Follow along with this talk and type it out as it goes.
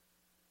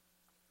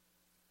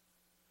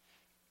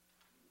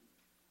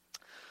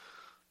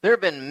There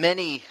have been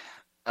many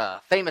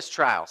famous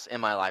trials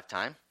in my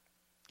lifetime.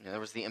 There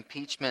was the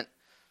impeachment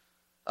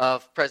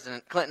of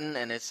President Clinton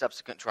and his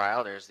subsequent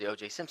trial. There's the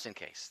O.J. Simpson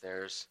case.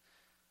 There's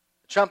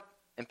the Trump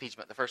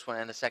impeachment, the first one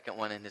and the second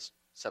one in his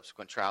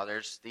subsequent trial.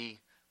 There's the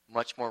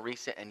much more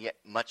recent and yet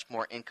much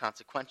more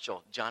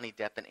inconsequential Johnny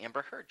Depp and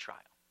Amber Heard trial.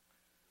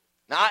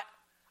 Now,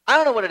 I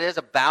don't know what it is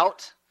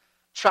about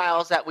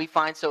trials that we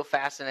find so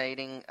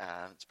fascinating.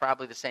 It's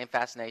probably the same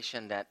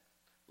fascination that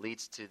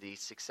leads to the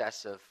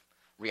success of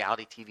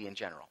reality TV in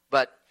general.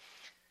 But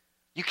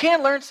you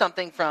can learn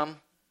something from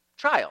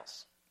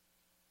trials.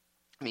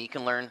 I mean, you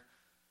can learn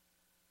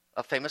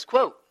a famous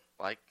quote,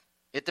 like,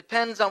 "It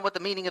depends on what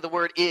the meaning of the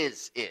word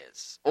is.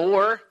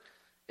 Or,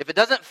 if it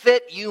doesn't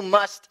fit, you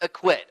must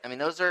acquit." I mean,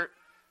 those are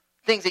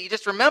things that you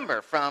just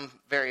remember from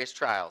various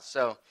trials.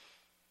 So,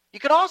 you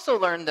can also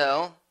learn,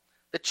 though,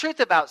 the truth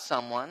about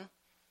someone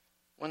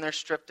when they're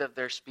stripped of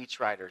their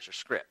speechwriters or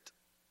script.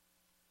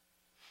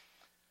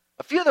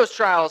 A few of those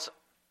trials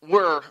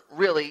were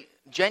really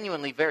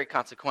genuinely very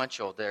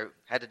consequential. They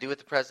had to do with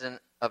the President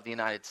of the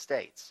United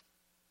States.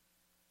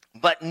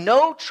 But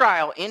no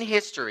trial in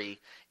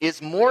history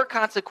is more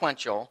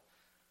consequential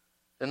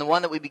than the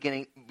one that we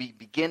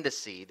begin to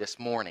see this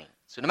morning.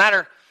 So no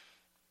matter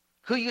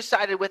who you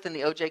sided with in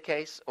the O.J.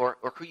 case or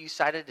who you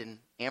sided in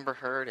Amber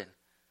Heard and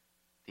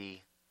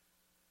the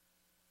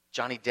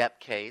Johnny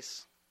Depp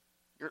case,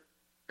 your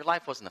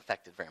life wasn't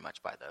affected very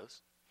much by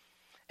those.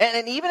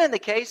 And even in the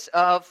case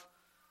of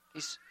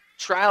these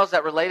trials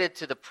that related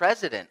to the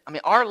president, I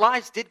mean, our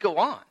lives did go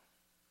on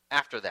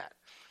after that.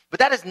 But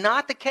that is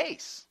not the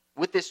case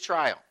with this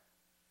trial.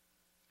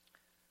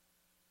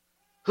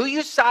 Who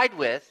you side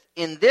with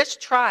in this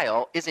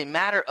trial is a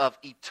matter of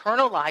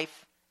eternal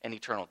life and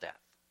eternal death.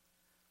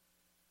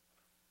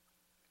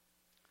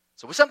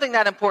 So with something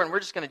that important,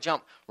 we're just going to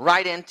jump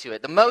right into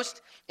it. The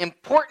most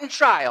important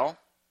trial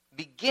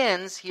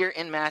begins here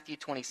in Matthew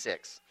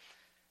 26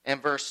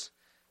 and verse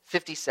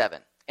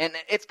 57. And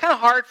it's kind of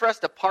hard for us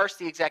to parse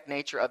the exact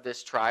nature of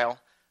this trial,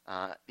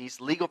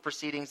 these legal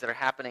proceedings that are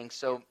happening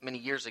so many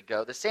years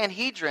ago. The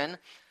Sanhedrin,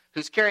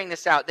 who's carrying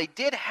this out, they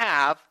did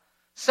have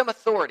some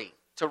authority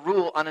to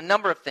rule on a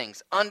number of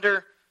things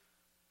under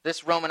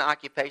this Roman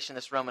occupation,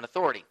 this Roman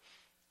authority.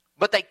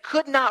 But they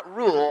could not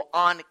rule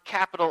on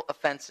capital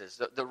offenses.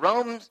 The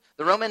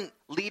Roman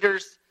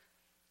leaders,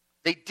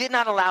 they did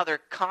not allow their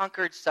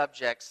conquered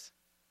subjects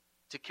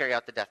to carry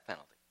out the death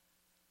penalty.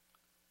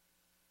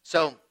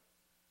 So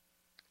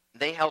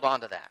they held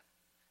on to that.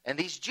 And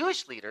these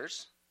Jewish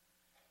leaders,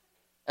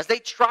 as they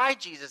tried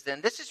Jesus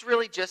then, this is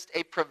really just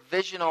a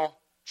provisional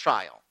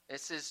trial.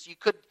 This is, you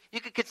could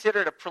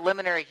consider it a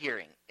preliminary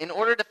hearing in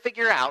order to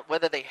figure out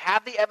whether they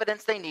have the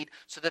evidence they need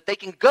so that they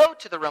can go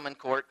to the Roman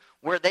court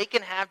where they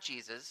can have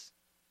Jesus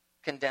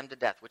condemned to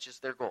death, which is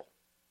their goal.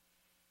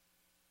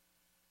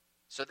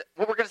 So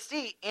what we're going to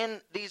see in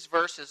these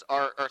verses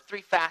are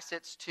three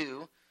facets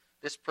to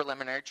this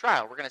preliminary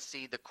trial. We're going to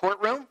see the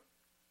courtroom,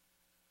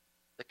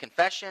 the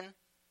confession,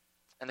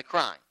 and the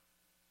crime.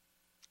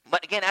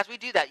 But again, as we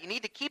do that, you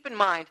need to keep in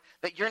mind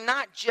that you're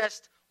not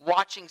just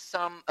watching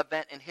some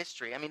event in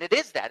history. I mean, it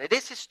is that. It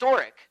is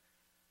historic.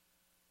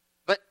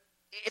 But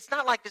it's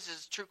not like this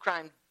is true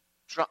crime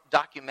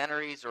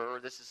documentaries or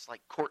this is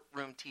like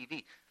courtroom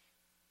TV.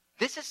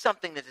 This is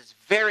something that is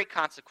very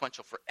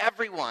consequential for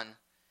everyone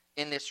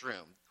in this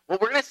room.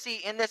 What we're going to see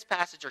in this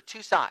passage are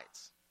two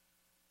sides.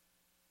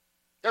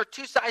 There are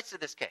two sides to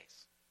this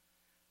case.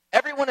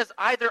 Everyone is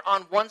either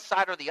on one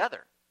side or the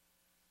other.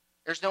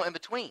 There's no in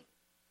between.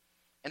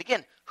 And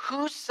again,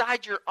 whose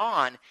side you're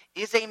on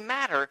is a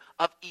matter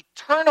of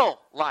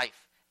eternal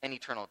life and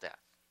eternal death.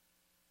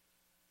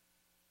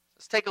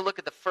 Let's take a look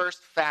at the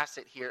first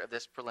facet here of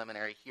this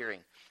preliminary hearing,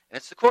 and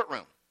it's the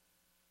courtroom.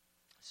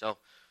 So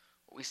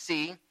what we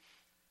see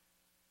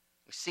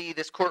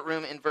this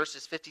courtroom in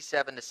verses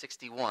 57 to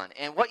 61.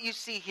 And what you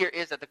see here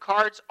is that the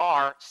cards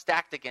are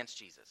stacked against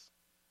Jesus.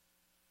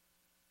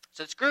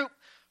 So this group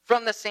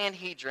from the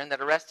Sanhedrin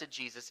that arrested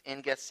Jesus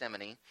in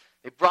Gethsemane,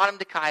 they brought him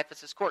to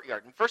Caiaphas'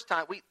 courtyard. And first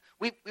time,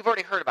 we've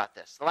already heard about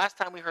this. The last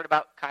time we heard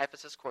about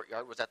Caiaphas'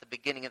 courtyard was at the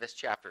beginning of this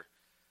chapter,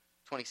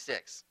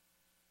 26.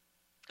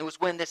 It was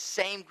when this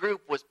same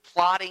group was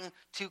plotting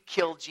to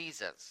kill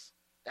Jesus.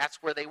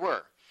 That's where they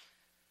were.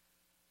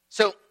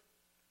 So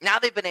now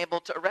they've been able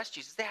to arrest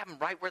Jesus. They have him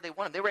right where they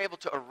want him. They were able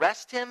to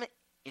arrest him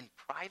in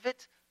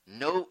private.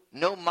 No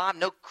mob,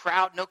 no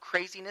crowd, no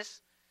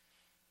craziness.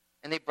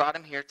 And they brought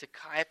him here to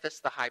Caiaphas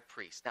the high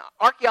priest. Now,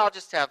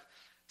 archaeologists have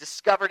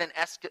discovered and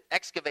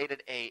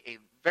excavated a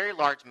very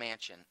large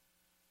mansion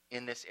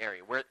in this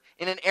area,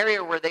 in an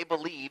area where they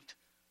believed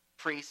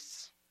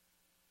priests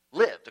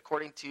lived,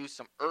 according to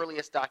some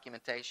earliest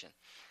documentation.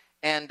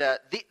 And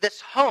this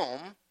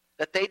home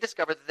that they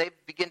discovered, that they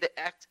begin to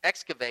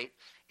excavate,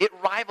 it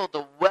rivaled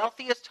the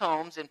wealthiest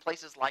homes in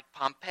places like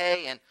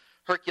Pompeii and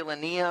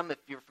Herculaneum, if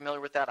you're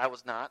familiar with that. I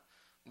was not.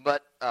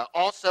 But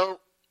also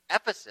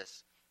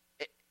Ephesus.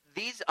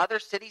 These other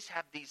cities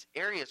have these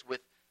areas with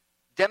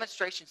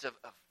demonstrations of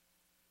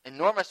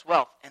enormous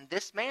wealth. And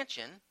this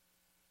mansion,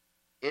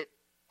 it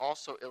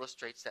also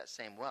illustrates that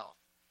same wealth.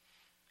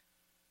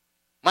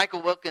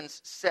 Michael Wilkins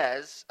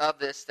says of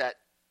this that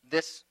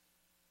this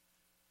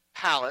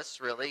palace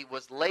really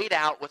was laid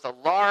out with a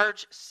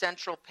large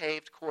central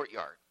paved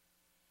courtyard,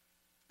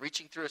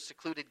 reaching through a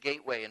secluded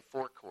gateway and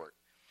forecourt.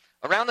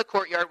 Around the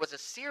courtyard was a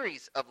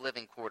series of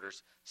living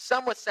quarters,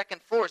 some with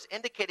second floors,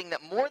 indicating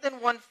that more than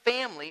one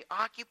family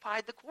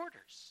occupied the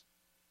quarters.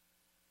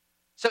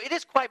 So it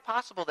is quite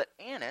possible that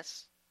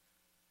Annas,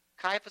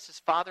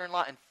 Caiaphas'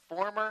 father-in-law and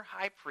former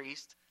high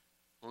priest,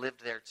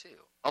 lived there too,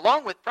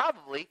 along with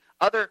probably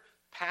other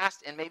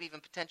past and maybe even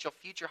potential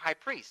future high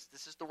priests.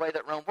 This is the way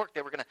that Rome worked.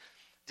 They were going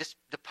to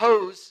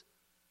depose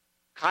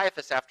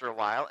Caiaphas after a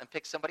while and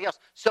pick somebody else.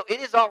 So it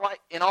is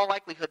in all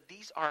likelihood,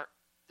 this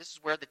is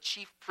where the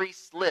chief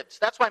priests lived. So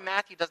that's why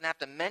Matthew doesn't have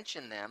to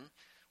mention them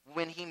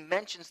when he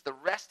mentions the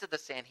rest of the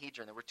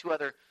Sanhedrin. There were two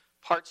other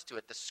parts to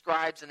it, the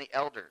scribes and the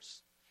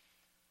elders.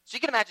 So you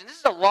can imagine, this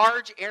is a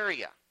large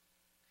area.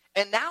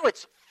 And now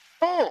it's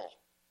full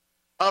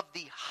of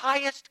the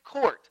highest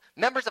court,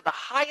 members of the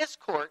highest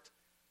court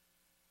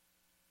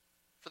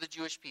for the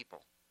Jewish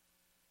people.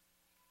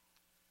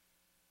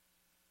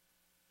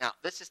 Now,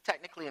 this is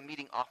technically a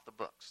meeting off the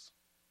books,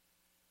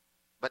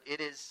 but it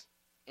is,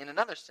 in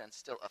another sense,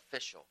 still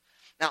official.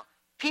 Now,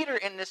 Peter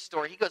in this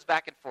story, he goes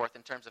back and forth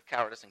in terms of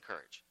cowardice and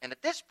courage. And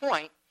at this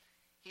point,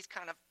 he's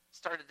kind of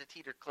started to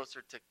teeter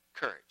closer to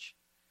courage.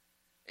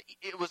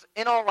 It was,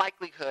 in all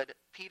likelihood,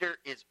 Peter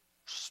is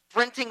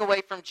sprinting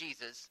away from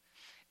Jesus,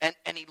 and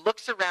he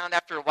looks around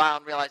after a while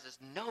and realizes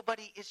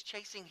nobody is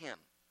chasing him.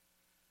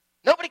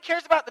 Nobody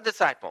cares about the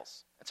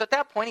disciples. And so at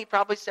that point, he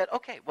probably said,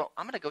 okay, well,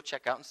 I'm going to go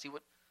check out and see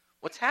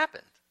what's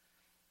happened.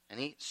 And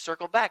he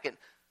circled back. And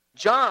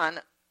John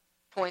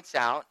points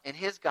out in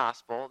his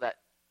gospel that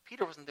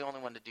Peter wasn't the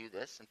only one to do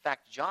this. In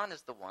fact, John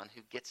is the one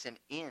who gets him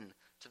in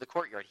to the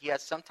courtyard. He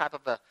has some type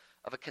of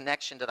a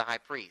connection to the high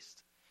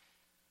priest.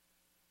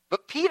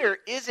 But Peter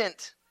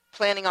isn't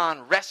planning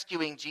on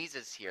rescuing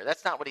Jesus here.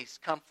 That's not what he's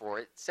come for.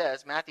 It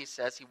says, Matthew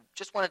says, he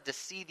just wanted to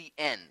see the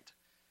end.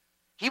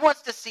 He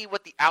wants to see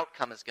what the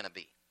outcome is going to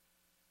be.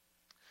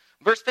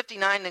 Verse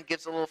 59 then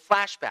gives a little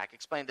flashback,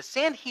 explaining the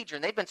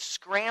Sanhedrin, they've been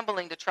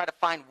scrambling to try to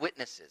find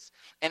witnesses.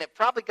 And it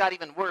probably got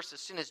even worse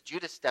as soon as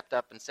Judas stepped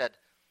up and said,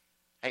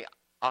 hey,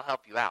 I'll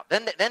help you out.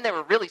 Then they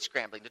were really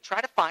scrambling to try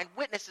to find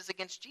witnesses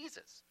against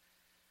Jesus.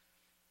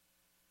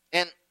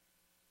 And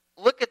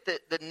look at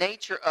the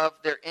nature of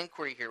their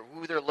inquiry here,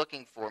 who they're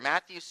looking for.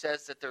 Matthew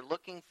says that they're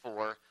looking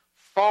for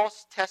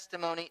false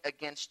testimony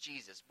against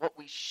Jesus. What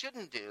we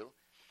shouldn't do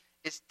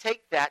is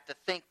take that to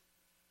think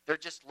they're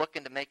just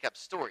looking to make up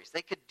stories.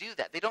 They could do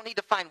that. They don't need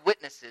to find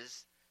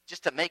witnesses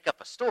just to make up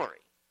a story.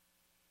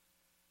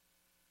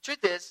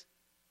 Truth is,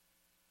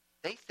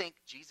 they think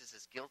Jesus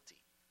is guilty.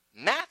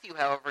 Matthew,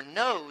 however,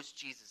 knows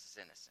Jesus is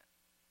innocent.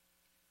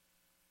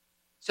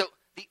 So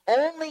the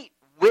only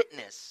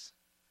witness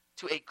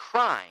to a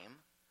crime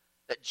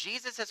that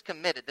Jesus has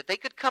committed that they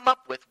could come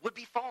up with would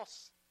be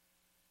false,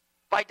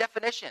 by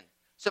definition.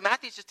 So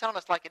Matthew's just telling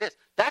us like it is.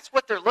 That's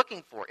what they're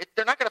looking for.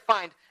 They're not going to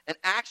find an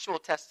actual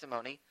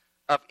testimony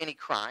of any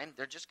crime.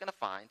 They're just going to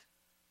find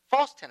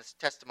false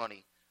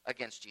testimony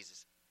against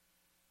Jesus.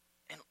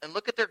 And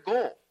look at their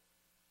goal.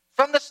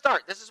 From the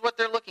start, this is what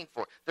they're looking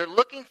for. They're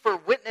looking for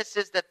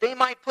witnesses that they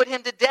might put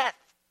him to death.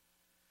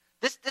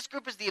 This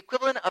group is the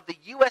equivalent of the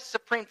U.S.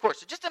 Supreme Court.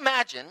 So just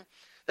imagine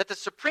that the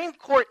Supreme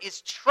Court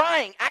is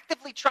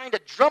actively trying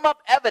to drum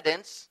up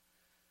evidence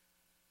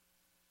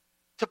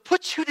to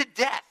put you to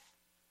death.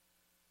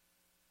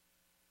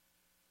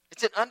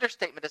 It's an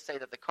understatement to say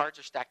that the cards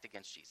are stacked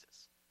against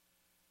Jesus.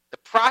 The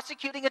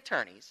prosecuting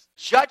attorneys,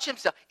 judge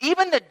himself,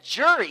 even the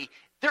jury,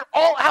 they're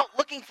all out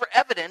looking for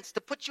evidence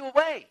to put you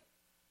away.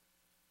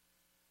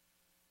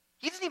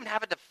 He doesn't even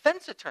have a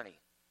defense attorney.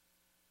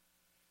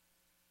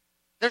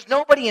 There's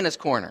nobody in his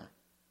corner.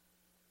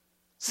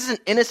 This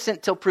isn't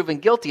innocent till proven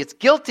guilty. It's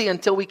guilty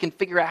until we can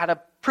figure out how to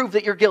prove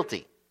that you're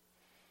guilty.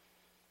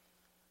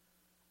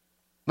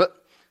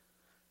 But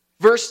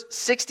verse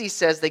 60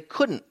 says they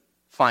couldn't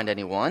find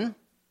anyone,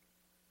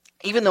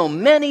 even though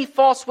many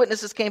false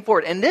witnesses came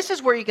forward. And this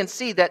is where you can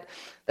see that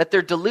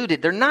they're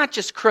deluded. They're not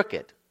just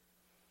crooked.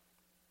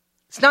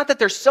 It's not that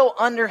they're so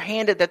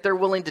underhanded that they're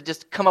willing to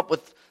just come up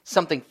with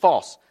something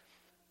false.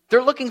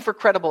 They're looking for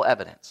credible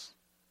evidence.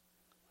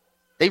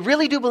 They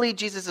really do believe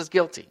Jesus is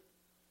guilty.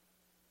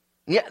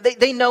 Yeah,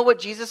 they know what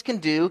Jesus can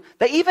do.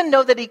 They even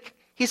know that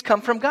he's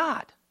come from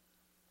God.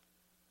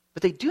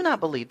 But they do not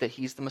believe that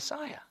he's the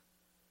Messiah.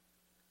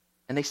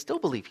 And they still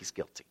believe he's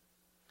guilty.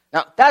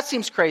 Now, that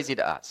seems crazy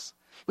to us.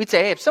 We'd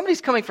say, hey, if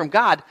somebody's coming from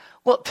God,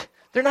 well,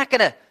 they're not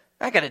going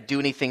to do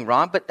anything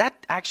wrong. But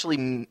that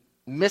actually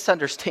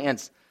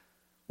misunderstands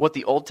what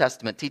the Old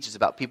Testament teaches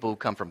about people who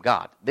come from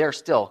God. They're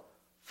still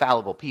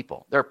fallible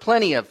people. There are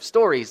plenty of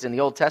stories in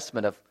the Old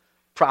Testament of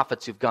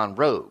prophets who've gone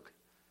rogue.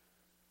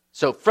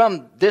 So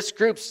from this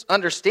group's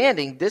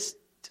understanding, this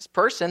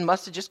person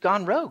must have just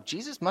gone rogue.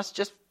 Jesus must have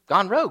just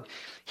gone rogue.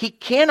 He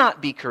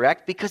cannot be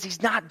correct because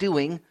he's not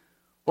doing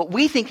what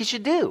we think he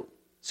should do.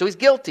 So he's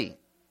guilty.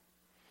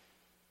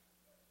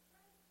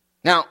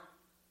 Now,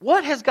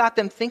 What has got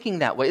them thinking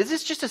that way? Is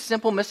this just a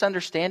simple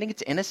misunderstanding?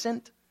 It's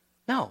innocent?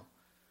 No.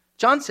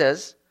 John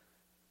says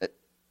that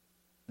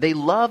they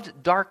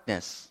loved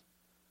darkness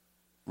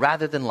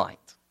rather than light.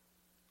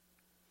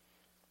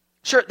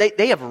 Sure,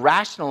 they have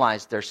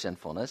rationalized their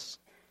sinfulness.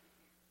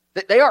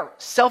 They are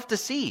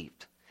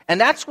self-deceived. And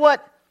that's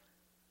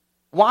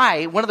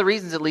why, one of the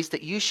reasons at least,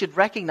 that you should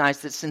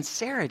recognize that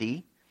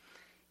sincerity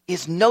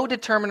is no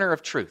determiner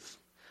of truth.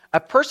 A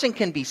person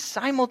can be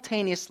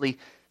simultaneously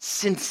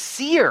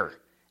sincere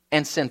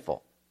and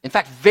sinful. In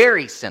fact,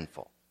 very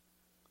sinful.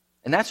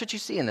 And that's what you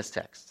see in this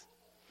text.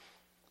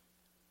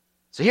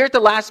 So here at the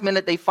last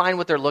minute, they find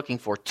what they're looking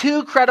for.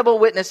 2 credible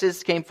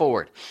witnesses came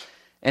forward.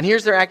 And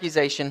here's their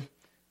accusation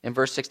in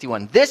verse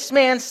 61. This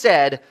man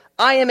said,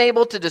 I am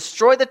able to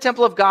destroy the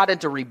temple of God and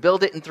to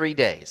rebuild it in 3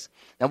 days.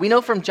 Now we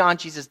know from John,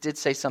 Jesus did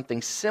say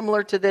something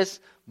similar to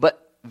this,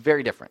 but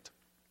very different.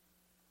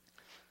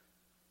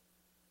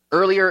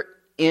 Earlier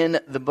in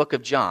the book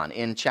of John,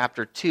 in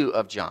chapter 2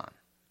 of John,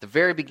 the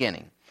very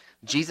beginning,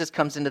 Jesus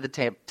comes into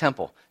the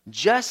temple,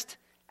 just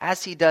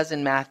as he does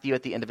in Matthew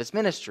at the end of his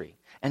ministry.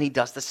 And he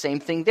does the same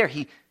thing there.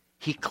 He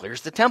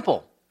clears the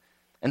temple.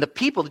 And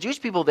the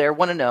Jewish people there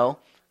want to know,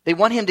 they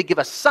want him to give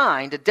a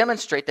sign to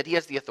demonstrate that he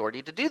has the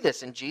authority to do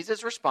this. And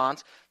Jesus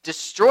responds,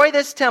 destroy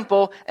this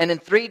temple, and in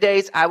 3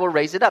 days I will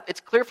raise it up. It's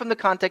clear from the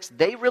context,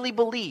 they really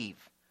believe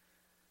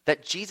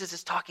that Jesus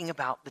is talking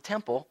about the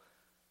temple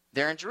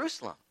there in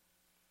Jerusalem.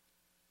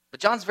 But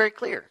John's very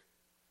clear.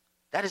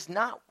 That is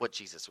not what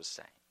Jesus was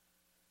saying.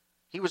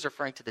 He was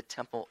referring to the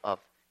temple of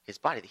his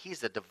body. He's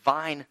the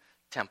divine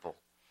temple.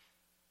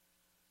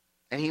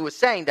 And he was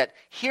saying that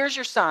here's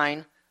your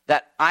sign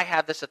that I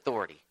have this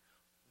authority.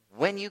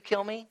 When you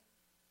kill me,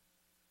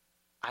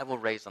 I will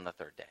raise on the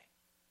 3rd day.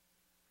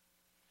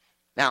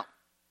 Now,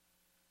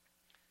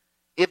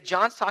 if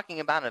John's talking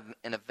about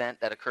an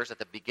event that occurs at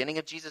the beginning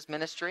of Jesus'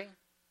 ministry,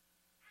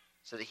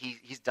 so that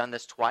he's done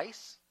this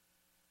twice,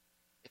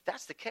 if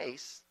that's the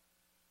case,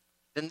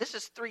 then this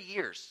is 3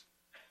 years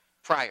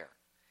prior.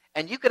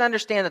 And you can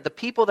understand that the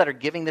people that are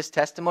giving this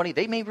testimony,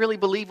 they may really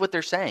believe what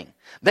they're saying.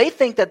 They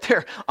think that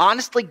they're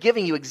honestly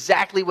giving you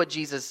exactly what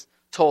Jesus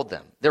told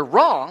them. They're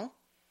wrong,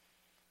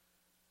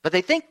 but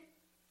they think,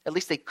 at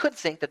least they could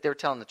think, that they're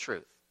telling the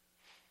truth.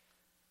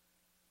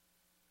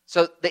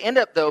 So they end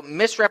up, though,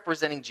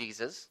 misrepresenting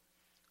Jesus,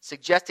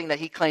 suggesting that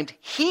he claimed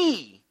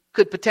he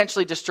could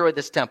potentially destroy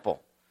this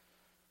temple.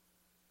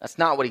 That's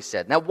not what he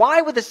said. Now,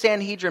 why would the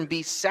Sanhedrin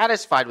be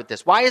satisfied with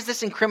this? Why is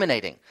this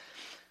incriminating?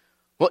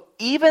 Well,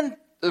 even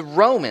the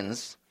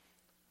Romans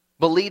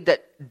believed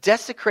that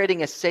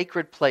desecrating a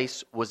sacred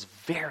place was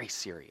very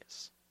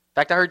serious.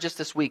 In fact, I heard just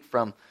this week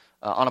from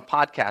on a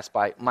podcast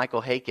by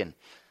Michael Haken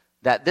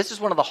that this is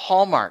one of the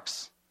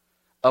hallmarks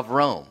of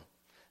Rome,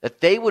 that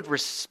they would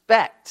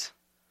respect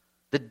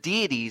the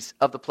deities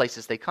of the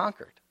places they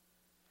conquered.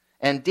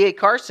 And D.A.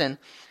 Carson,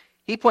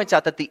 he points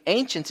out that the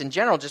ancients in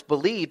general just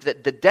believed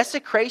that the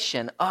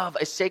desecration of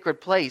a sacred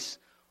place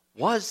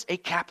was a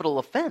capital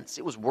offense.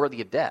 It was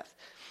worthy of death.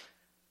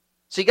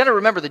 So you got to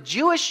remember, the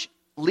Jewish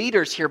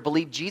leaders here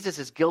believe Jesus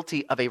is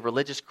guilty of a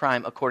religious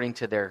crime according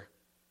to their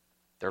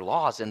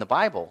laws in the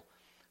Bible.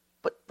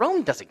 But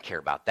Rome doesn't care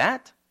about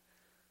that.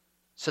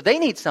 So they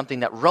need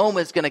something that Rome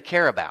is going to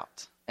care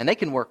about. And they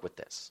can work with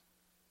this.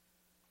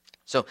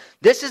 So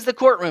this is the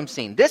courtroom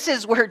scene. This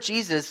is where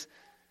Jesus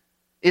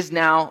is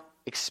now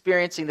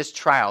experiencing this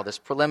trial, this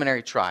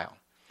preliminary trial.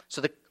 So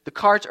the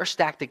cards are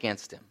stacked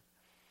against him.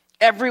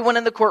 Everyone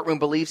in the courtroom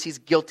believes he's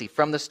guilty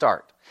from the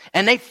start.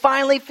 And they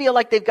finally feel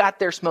like they've got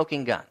their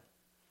smoking gun.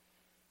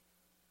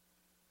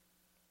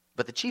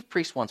 But the chief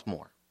priest wants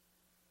more.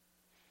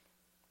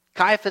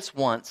 Caiaphas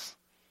wants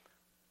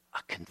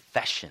a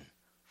confession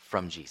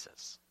from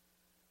Jesus.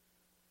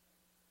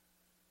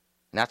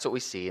 And that's what we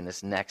see in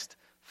this next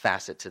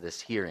facet to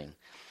this hearing.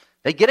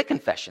 They get a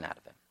confession out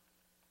of him.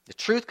 The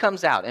truth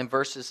comes out in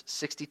verses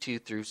 62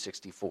 through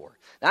 64.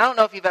 Now, I don't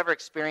know if you've ever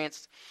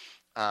experienced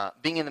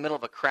being in the middle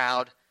of a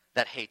crowd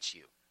that hates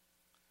you.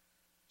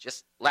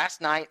 Just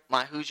last night,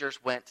 my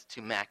Hoosiers went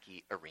to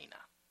Mackey Arena,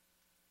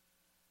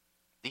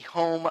 the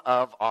home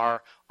of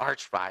our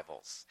arch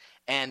rivals,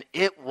 and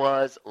it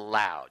was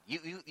loud.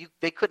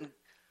 They couldn't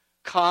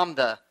calm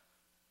the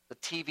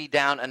TV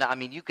down, and I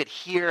mean, you could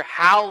hear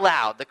how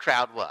loud the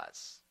crowd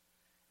was,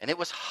 and it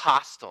was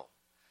hostile.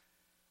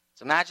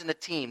 So imagine the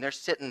team, they're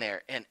sitting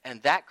there,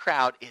 and that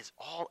crowd is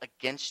all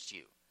against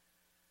you.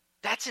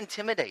 That's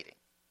intimidating.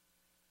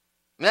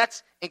 I mean,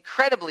 that's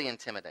incredibly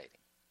intimidating.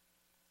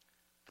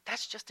 But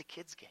that's just a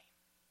kid's game.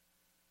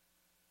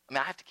 I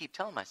mean, I have to keep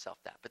telling myself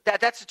that, but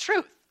that's the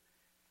truth.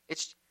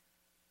 It's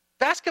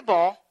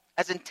basketball,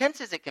 as intense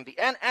as it can be,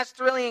 and as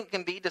thrilling it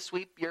can be to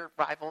sweep your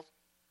rivals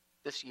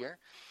this year,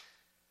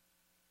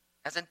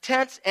 as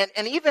intense and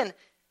even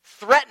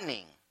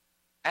threatening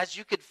as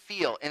you could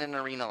feel in an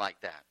arena like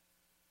that,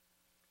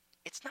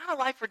 it's not a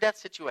life or death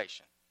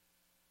situation.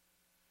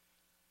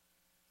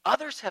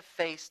 Others have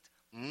faced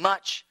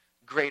much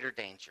greater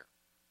danger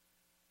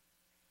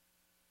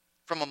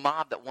from a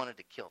mob that wanted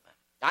to kill them.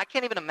 Now, I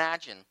can't even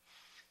imagine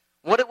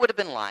what it would have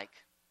been like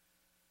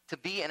to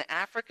be an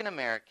African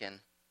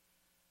American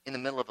in the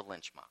middle of a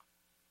lynch mob?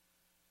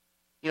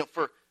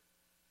 For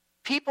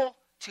people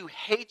to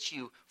hate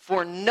you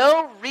for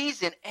no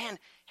reason and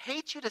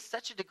hate you to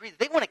such a degree that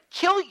they want to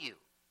kill you.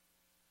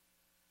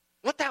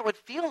 What that would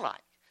feel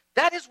like.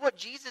 That is what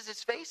Jesus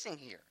is facing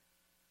here.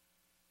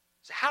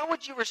 So how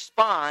would you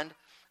respond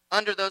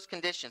under those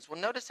conditions?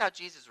 Well, notice how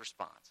Jesus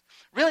responds.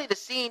 Really, the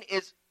scene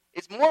is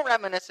more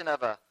reminiscent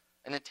of an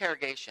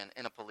interrogation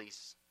in a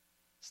police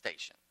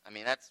station.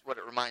 That's what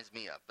it reminds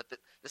me of. But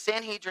the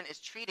Sanhedrin is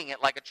treating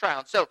it like a trial.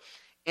 And so,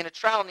 in a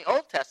trial in the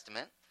Old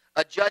Testament,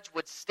 a judge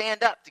would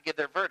stand up to give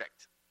their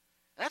verdict.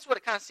 And that's what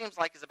it kind of seems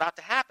like is about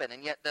to happen.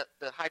 And yet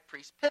the high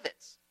priest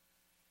pivots.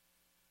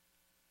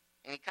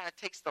 And he kind of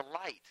takes the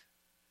light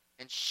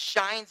and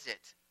shines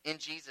it in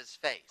Jesus'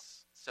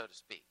 face, so to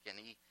speak. And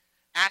he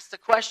asks the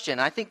question.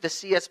 I think the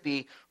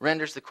CSB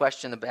renders the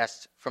question the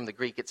best from the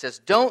Greek. It says,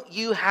 "Don't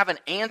you have an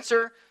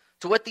answer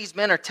to what these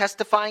men are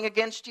testifying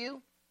against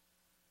you?"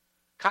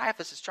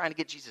 Caiaphas is trying to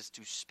get Jesus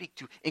to speak,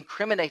 to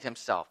incriminate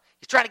himself.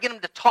 He's trying to get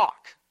him to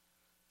talk,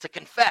 to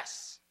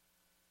confess.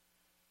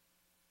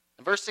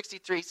 And verse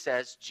 63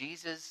 says,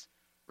 Jesus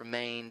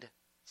remained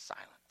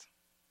silent.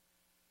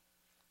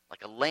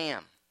 Like a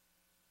lamb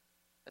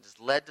that is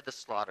led to the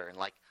slaughter, and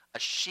like a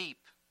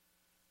sheep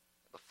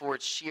before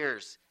its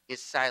shears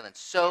is silent,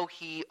 so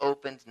he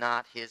opened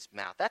not his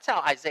mouth. That's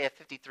how Isaiah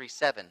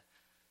 53:7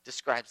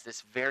 describes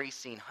this very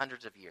scene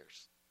hundreds of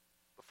years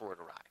before it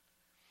arrived.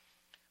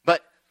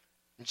 But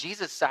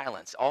Jesus'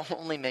 silence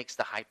only makes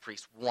the high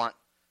priest want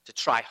to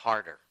try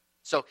harder.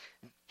 So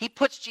he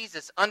puts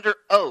Jesus under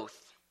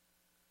oath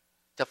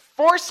to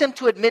force him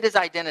to admit his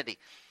identity.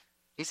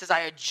 He says, "I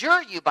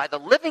adjure you by the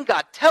living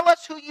God, tell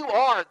us who you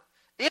are,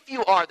 if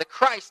you are the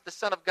Christ, the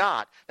Son of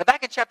God." Now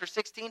back in chapter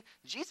 16,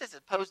 Jesus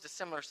had posed a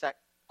similar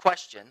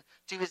question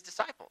to his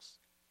disciples.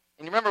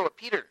 And you remember what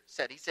Peter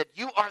said? He said,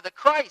 "You are the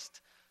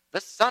Christ,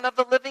 the Son of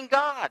the living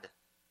God."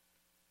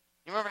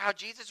 You remember how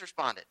Jesus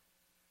responded?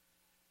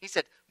 He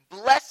said,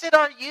 "Blessed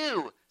are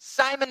you,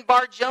 Simon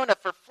Bar-Jonah,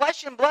 for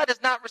flesh and blood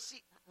has not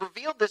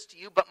revealed this to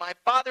you, but my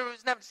Father who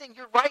is in heaven." Saying,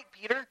 "You're right,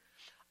 Peter.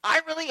 I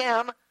really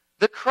am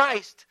the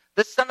Christ,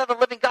 the Son of the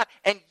living God.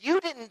 And you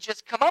didn't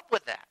just come up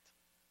with that.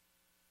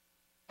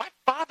 My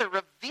Father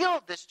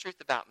revealed this truth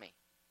about me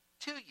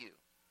to you."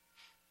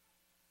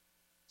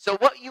 So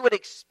what you would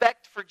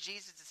expect for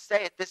Jesus to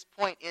say at this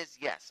point is,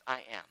 "Yes,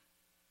 I am."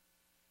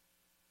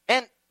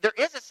 And there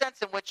is a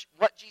sense in which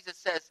what Jesus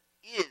says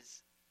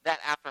is that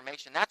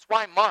affirmation. That's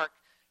why Mark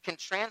can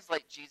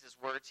translate Jesus'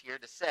 words here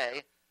to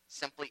say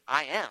simply,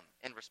 "I am,"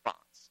 in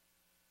response.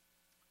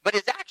 But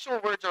his actual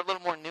words are a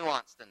little more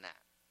nuanced than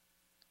that.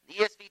 The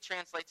ESV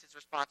translates his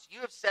response,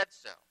 "You have said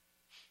so."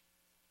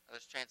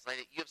 Others translate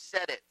it, "You have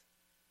said it."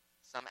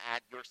 Some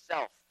add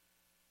 "yourself."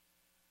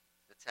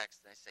 The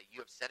text, they say, "You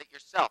have said it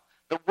yourself."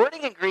 The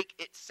wording in Greek,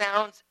 it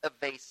sounds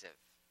evasive.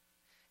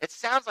 It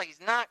sounds like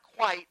he's not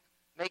quite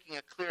making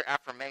a clear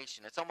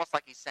affirmation. It's almost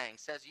like he's saying,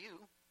 "Says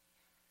you."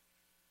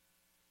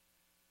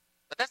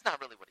 But that's not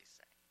really what he's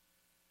saying.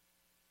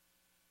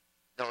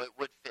 Though it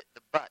would fit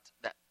the "but,"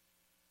 that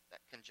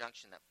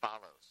conjunction that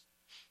follows.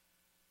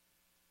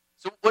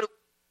 So what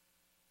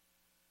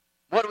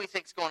do we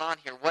think is going on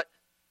here?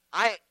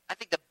 I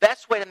think the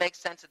best way to make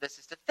sense of this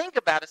is to think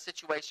about a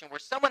situation where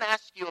someone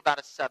asks you about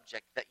a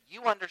subject that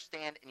you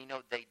understand and you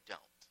know they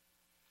don't.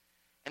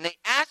 And they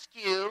ask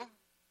you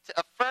to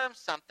affirm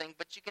something,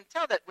 but you can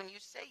tell that when you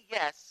say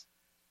yes,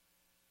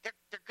 they're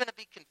going to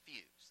be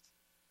confused.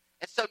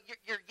 And so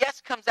your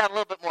yes comes out a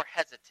little bit more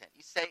hesitant.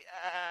 You say,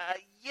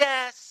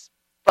 "Yes,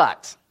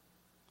 but."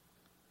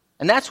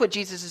 And that's what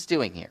Jesus is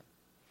doing here.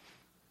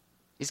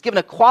 He's given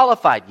a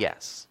qualified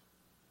yes.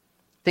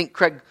 I think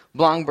Craig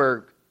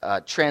Blomberg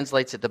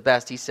translates it the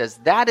best. He says,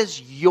 "That is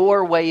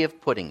your way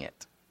of putting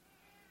it."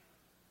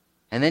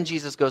 And then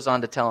Jesus goes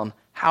on to tell him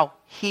how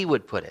he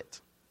would put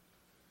it.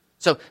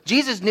 So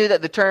Jesus knew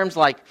that the terms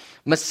like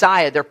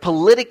Messiah, they're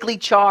politically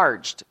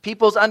charged.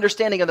 People's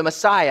understanding of the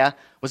Messiah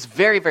was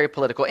very, very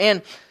political.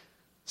 And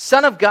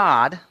Son of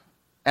God,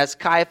 as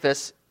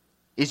Caiaphas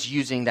is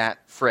using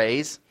that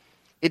phrase,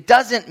 it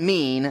doesn't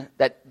mean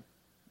that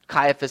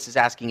Caiaphas is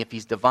asking if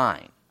he's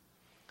divine.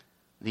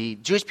 The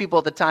Jewish people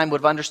at the time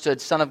would have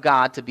understood Son of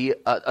God to be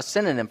a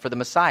synonym for the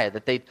Messiah,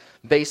 that they'd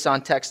base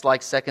on texts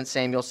like 2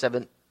 Samuel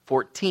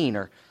 7:14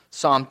 or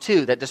Psalm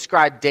 2 that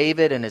describe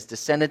David and his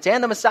descendants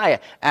and the Messiah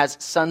as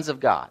sons of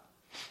God.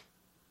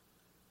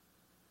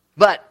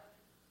 But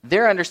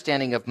their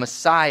understanding of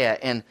Messiah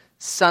and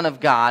Son of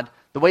God,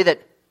 the way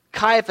that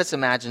Caiaphas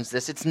imagines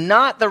this, it's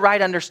not the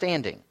right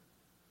understanding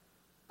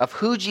of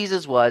who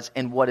Jesus was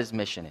and what his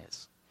mission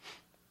is.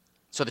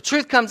 So the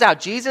truth comes out.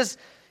 Jesus,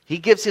 he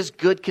gives his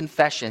good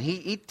confession.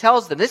 He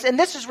tells them this, and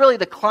this is really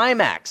the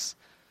climax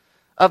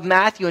of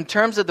Matthew in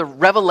terms of the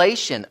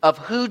revelation of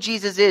who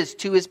Jesus is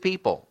to his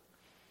people.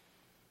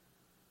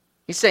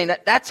 He's saying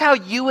that's how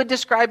you would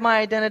describe my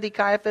identity,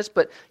 Caiaphas,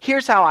 but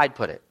here's how I'd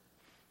put it.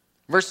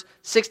 Verse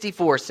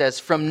 64 says,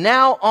 "From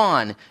now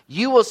on,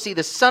 you will see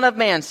the Son of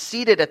Man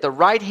seated at the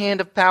right hand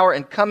of power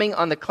and coming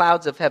on the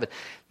clouds of heaven."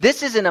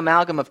 This is an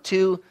amalgam of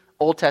two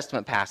Old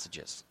Testament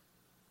passages.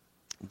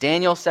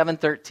 Daniel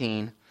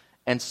 7:13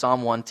 and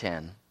Psalm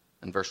 110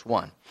 and verse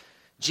 1.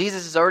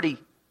 Jesus has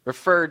already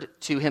referred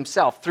to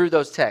himself through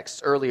those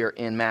texts earlier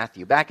in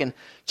Matthew. Back in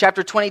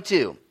chapter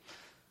 22,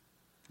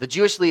 the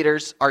Jewish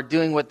leaders are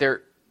doing what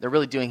they're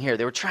really doing here.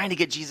 They were trying to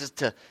get Jesus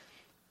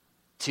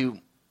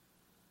to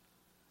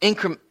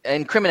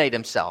incriminate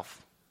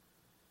himself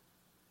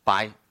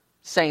by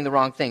saying the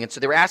wrong thing. And so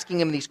they were asking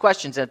him these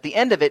questions. And at the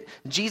end of it,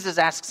 Jesus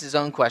asks his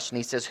own question.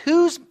 He says,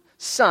 "Whose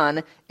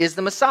son is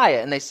the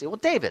Messiah?" And they say, "Well,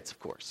 David's, of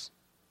course."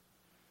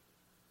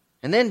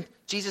 And then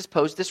Jesus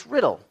posed this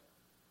riddle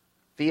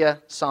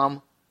via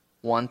Psalm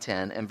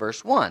 110 and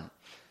verse 1,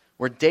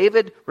 where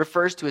David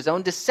refers to his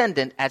own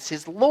descendant as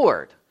his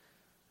Lord.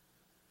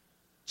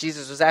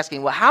 Jesus was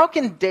asking, well, how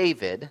can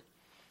David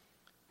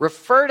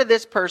refer to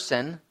this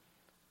person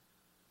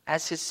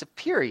as his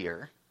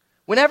superior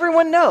when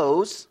everyone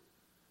knows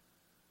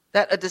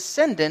that a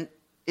descendant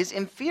is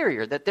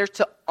inferior, that they're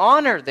to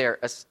honor their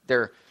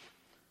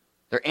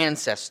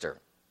ancestor?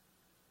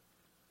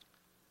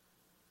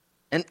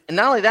 And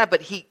not only that,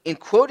 but in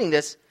quoting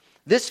this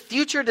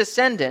future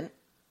descendant,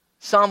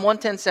 Psalm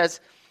 110 says,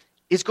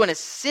 is going to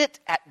sit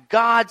at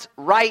God's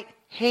right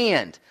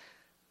hand.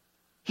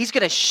 He's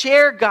going to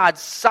share God's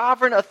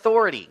sovereign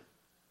authority.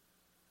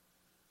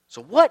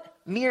 So what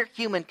mere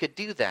human could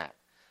do that?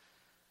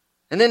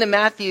 And then in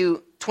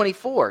Matthew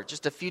 24,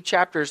 just a few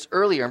chapters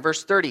earlier, in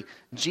verse 30,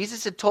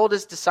 Jesus had told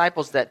his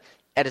disciples that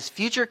at his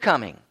future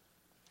coming,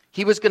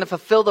 he was going to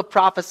fulfill the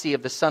prophecy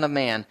of the Son of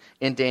Man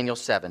in Daniel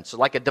 7. So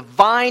like a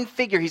divine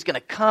figure, he's going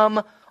to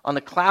come on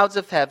the clouds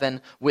of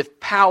heaven with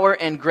power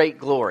and great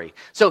glory.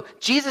 So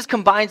Jesus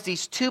combines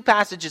these two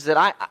passages that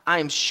I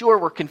am sure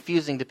were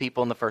confusing to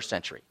people in the first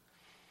century.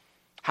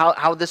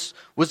 How this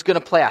was going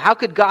to play out. How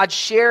could God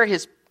share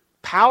his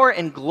power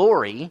and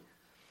glory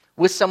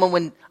with someone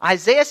when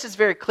Isaiah says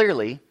very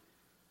clearly,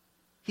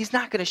 he's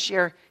not going to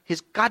share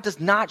God does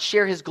not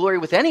share his glory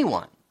with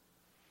anyone.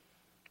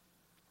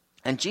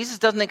 And Jesus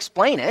doesn't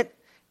explain it.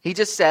 He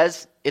just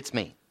says, it's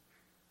me.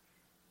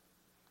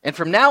 And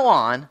from now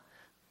on,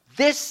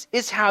 this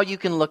is how you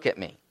can look at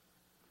me.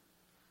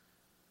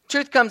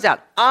 Truth comes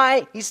out.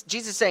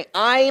 Jesus saying,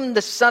 I am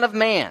the Son of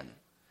Man,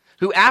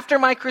 who after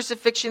my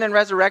crucifixion and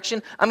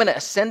resurrection, I'm going to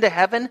ascend to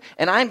heaven,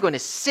 and I'm going to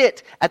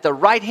sit at the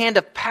right hand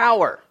of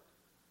power.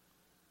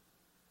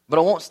 But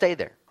I won't stay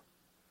there.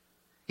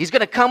 He's going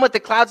to come with the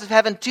clouds of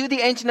heaven to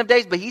the Ancient of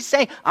Days, but he's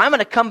saying, I'm going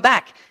to come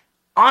back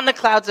on the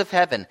clouds of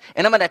heaven,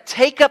 and I'm going to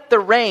take up the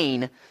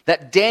reign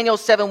that Daniel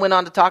 7 went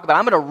on to talk about.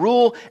 I'm going to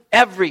rule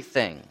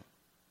everything.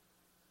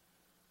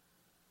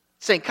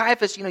 Saying,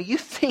 Caiaphas, you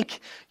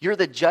think you're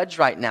the judge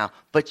right now,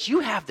 but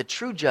you have the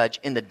true judge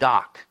in the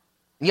dock.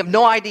 And you have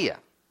no idea.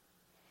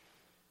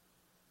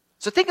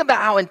 So think about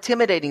how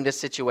intimidating this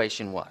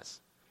situation was.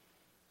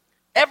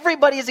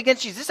 Everybody is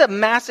against Jesus. This is a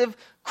massive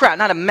crowd.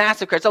 Not a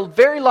massive crowd. It's a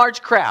very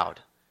large crowd.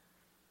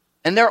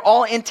 And they're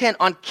all intent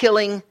on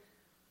killing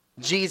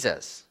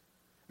Jesus.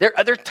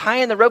 They're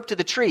tying the rope to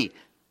the tree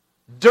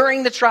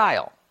during the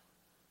trial.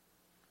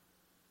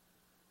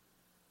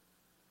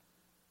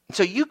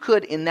 So you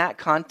could, in that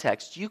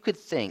context, you could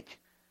think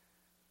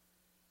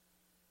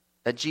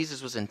that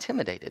Jesus was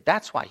intimidated.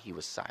 That's why he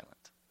was silent.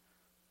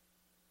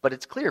 But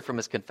it's clear from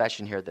his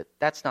confession here that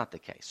that's not the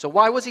case. So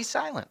why was he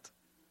silent?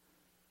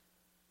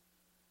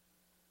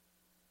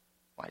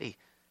 Why did he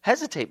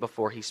hesitate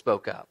before he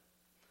spoke up?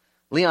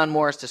 Leon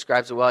Morris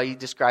describes it well. He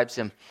describes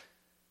him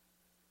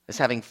as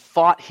having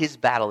fought his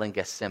battle in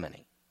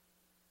Gethsemane.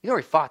 He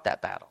already fought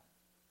that battle.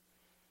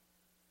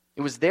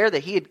 It was there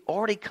that he had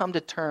already come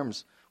to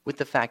terms with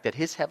the fact that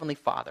his heavenly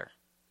Father,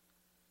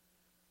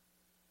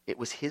 it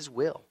was his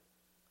will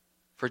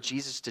for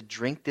Jesus to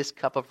drink this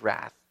cup of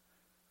wrath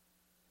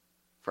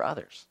for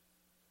others.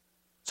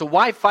 So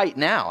why fight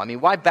now? I mean,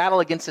 why battle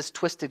against this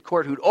twisted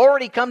court who'd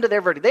already come to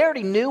their verdict? They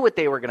already knew what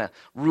they were going to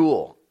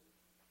rule.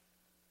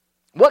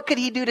 What could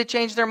he do to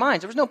change their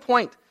minds? There was no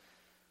point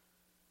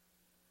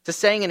to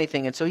saying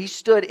anything. And so he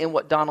stood in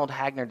what Donald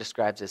Hagner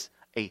describes as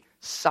a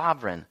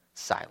sovereign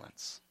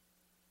silence.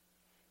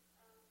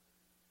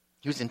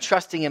 He was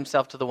entrusting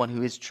himself to the one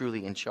who is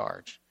truly in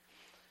charge.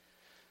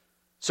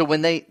 So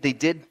when they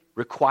did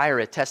require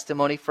a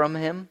testimony from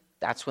him,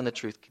 that's when the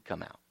truth could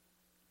come out.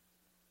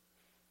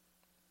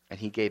 And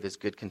he gave his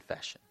good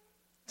confession.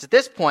 So at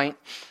this point,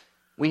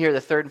 we hear the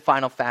third and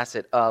final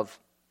facet of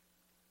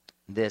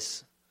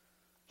this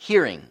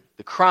hearing,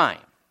 the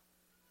crime.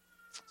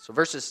 So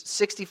verses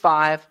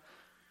 65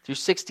 through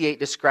 68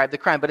 describe the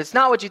crime, but it's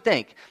not what you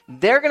think.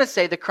 They're going to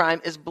say the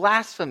crime is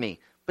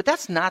blasphemy. But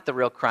that's not the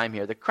real crime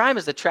here. The crime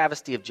is the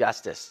travesty of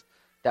justice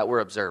that we're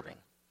observing.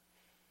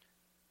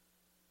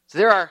 So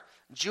there are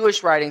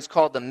Jewish writings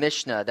called the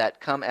Mishnah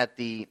that come at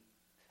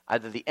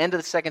either the end of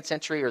the 2nd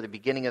century or the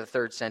beginning of the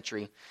 3rd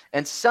century.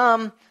 And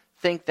some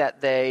think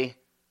that they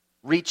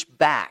reach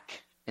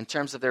back in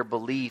terms of their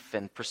belief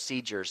and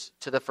procedures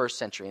to the first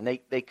century, and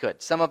they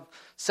could. Some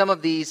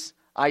of these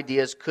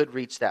ideas could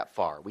reach that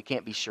far. We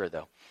can't be sure,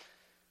 though.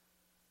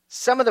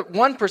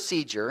 One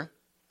procedure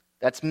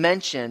that's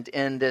mentioned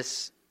in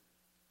these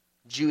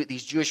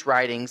Jewish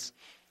writings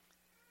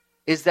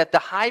is that the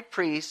high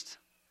priest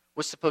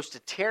was supposed to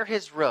tear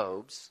his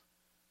robes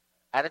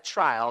at a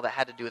trial that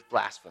had to do with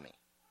blasphemy.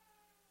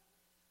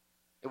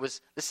 It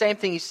was the same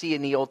thing you see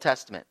in the Old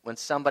Testament. When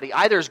somebody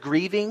either is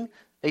grieving,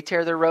 they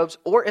tear their robes,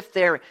 or if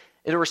they're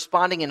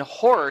responding in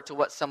horror to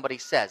what somebody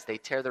says, they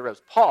tear their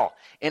robes. Paul,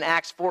 in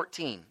Acts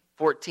 14,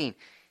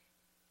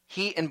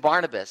 he and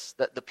Barnabas,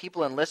 the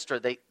people in Lystra,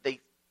 they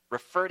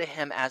refer to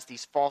him as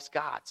these false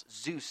gods,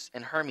 Zeus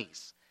and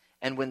Hermes.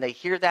 And when they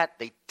hear that,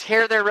 they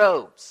tear their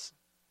robes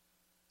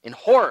in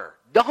horror.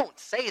 Don't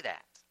say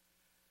that.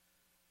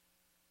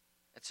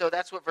 And so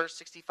that's what verse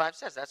 65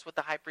 says. That's what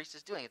the high priest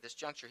is doing at this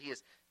juncture. He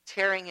is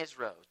tearing his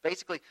robes.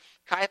 Basically,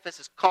 Caiaphas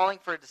is calling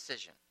for a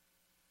decision.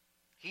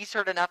 He's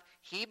heard enough.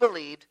 He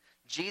believed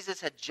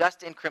Jesus had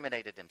just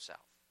incriminated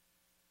himself.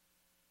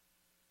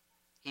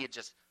 He had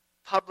just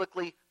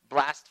publicly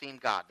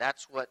blasphemed God.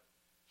 That's what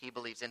he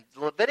believes. And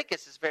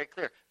Leviticus is very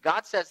clear.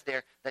 God says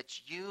there that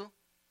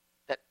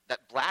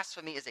that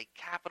blasphemy is a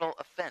capital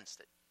offense,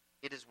 that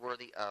it is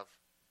worthy of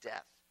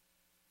death.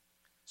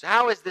 So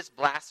how is this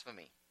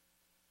blasphemy?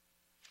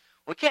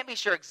 We can't be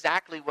sure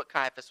exactly what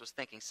Caiaphas was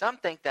thinking. Some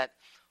think that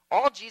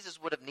all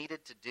Jesus would have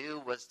needed to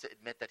do was to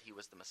admit that he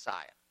was the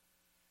Messiah,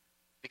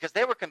 because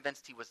they were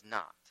convinced he was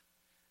not.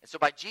 And so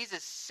by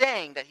Jesus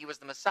saying that he was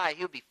the Messiah,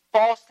 he would be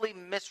falsely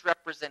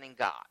misrepresenting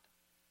God.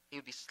 He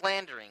would be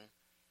slandering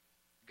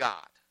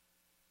God.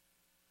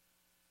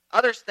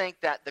 Others think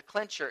that the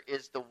clincher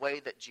is the way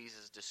that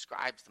Jesus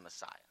describes the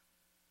Messiah.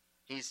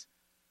 He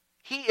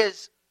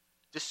is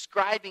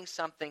describing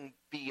something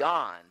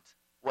beyond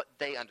what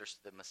they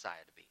understood the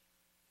Messiah to be.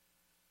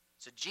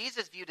 So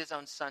Jesus viewed his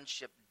own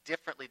sonship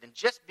differently than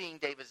just being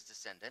David's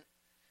descendant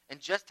and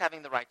just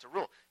having the right to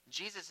rule.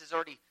 Jesus has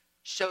already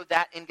showed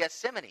that in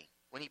Gethsemane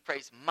when he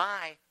prays,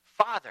 "My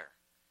Father."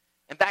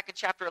 And back in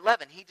chapter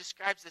 11, he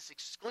describes this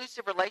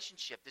exclusive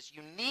relationship, this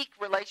unique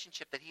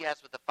relationship that he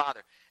has with the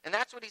Father. And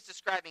that's what he's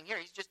describing here.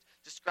 He's just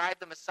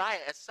described the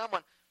Messiah as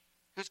someone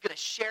who's going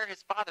to share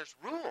his Father's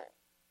rule.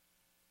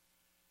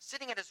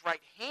 Sitting at his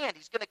right hand,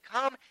 he's going to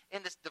come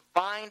in this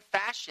divine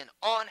fashion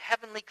on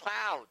heavenly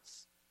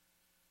clouds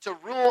to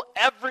rule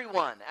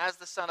everyone as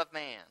the Son of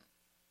Man.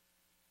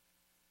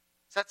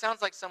 So that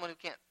sounds like someone who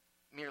can't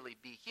merely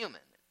be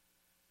human. It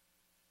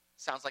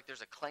sounds like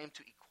there's a claim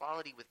to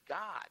equality with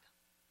God,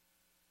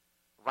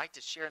 right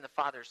to share in the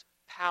Father's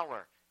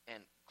power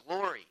and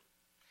glory.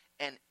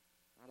 And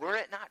were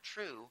it not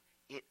true,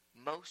 it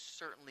most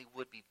certainly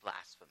would be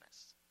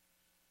blasphemous.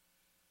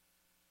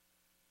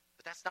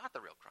 But that's not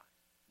the real crime.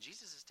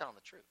 Jesus is telling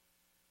the truth.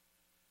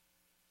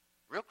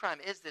 Real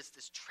crime is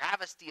this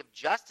travesty of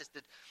justice.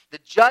 The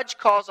judge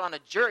calls on a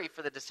jury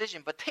for the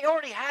decision, but they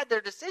already had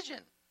their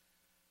decision.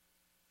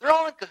 They're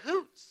all in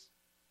cahoots.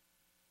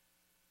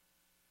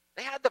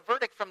 They had the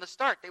verdict from the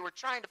start. They were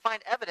trying to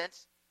find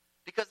evidence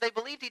because they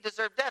believed he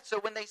deserved death. So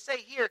when they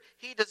say here,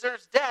 he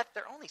deserves death,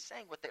 they're only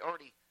saying what they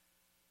already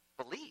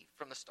believed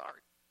from the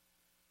start.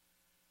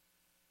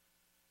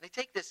 They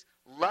take this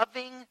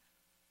loving,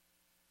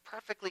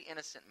 perfectly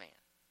innocent man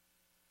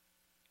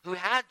who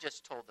had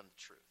just told them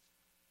the truth,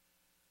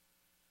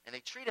 and they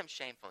treat him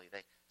shamefully.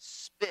 They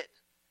spit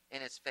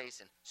in his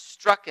face and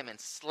struck him and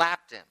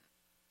slapped him.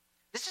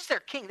 This is their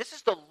king. This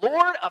is the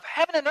Lord of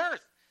heaven and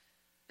earth.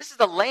 This is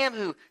the Lamb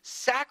who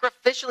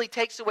sacrificially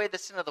takes away the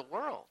sin of the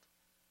world.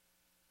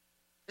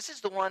 This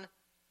is the one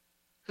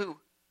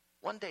who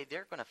one day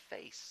they're going to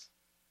face.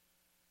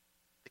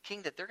 The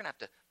king that they're going to have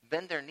to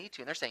bend their knee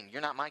to. And they're saying,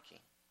 "You're not my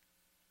king."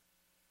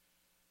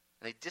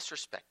 And they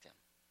disrespect him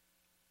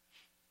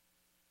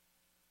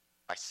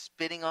by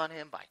spitting on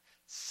him, by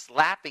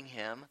slapping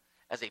him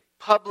as a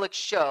public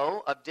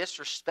show of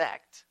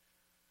disrespect.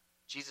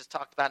 Jesus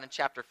talked about in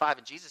chapter 5,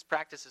 and Jesus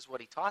practices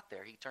what he taught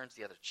there. He turns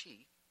the other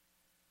cheek.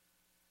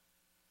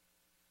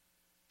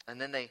 And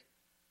then they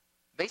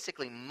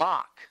basically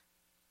mock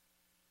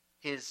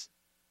his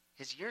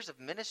years of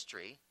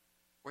ministry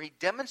where he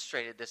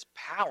demonstrated this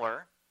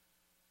power.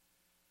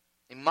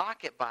 They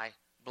mock it by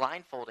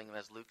blindfolding him,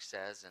 as Luke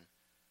says, and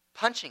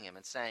punching him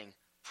and saying,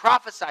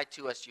 "Prophesy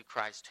to us, you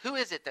Christ. Who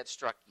is it that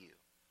struck you?"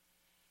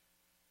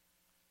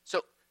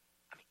 So,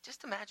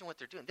 just imagine what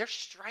they're doing. They're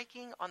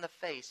striking on the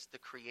face the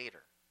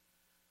Creator,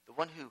 the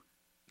one who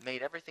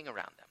made everything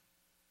around them.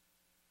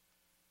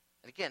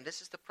 And again,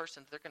 this is the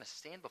person they're going to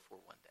stand before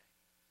one day.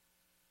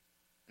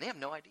 And they have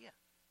no idea.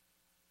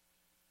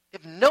 They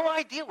have no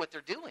idea what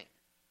they're doing,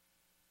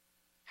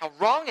 how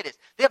wrong it is.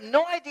 They have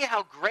no idea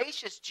how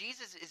gracious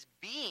Jesus is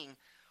being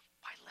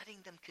by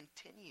letting them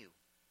continue.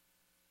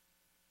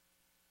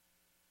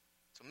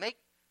 So make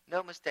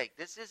no mistake,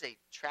 this is a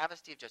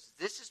travesty of justice.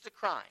 This is the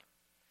crime.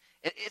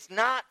 It's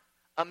not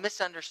a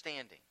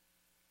misunderstanding.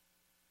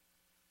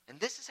 And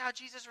this is how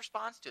Jesus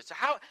responds to it. So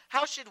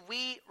how should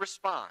we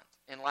respond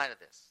in light of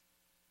this?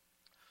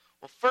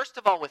 Well, first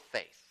of all, with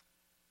faith.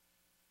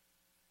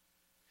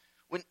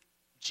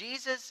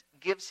 Jesus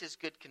gives his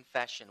good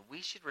confession,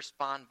 we should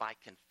respond by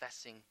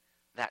confessing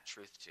that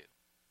truth too.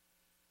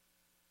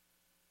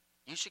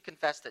 You should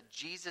confess that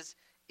Jesus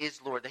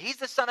is Lord, that he's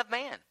the Son of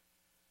Man.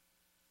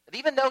 That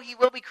even though he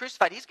will be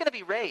crucified, he's going to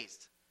be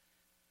raised.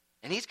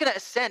 And he's going to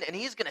ascend, and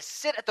he's going to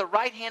sit at the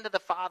right hand of the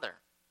Father.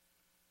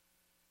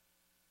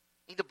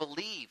 You need to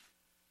believe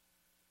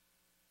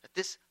that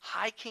this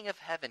high King of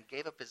heaven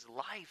gave up his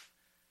life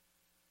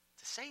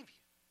to save you,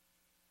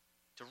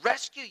 to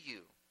rescue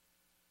you.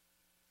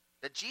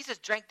 That Jesus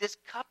drank this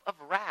cup of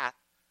wrath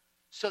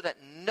so that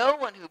no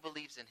one who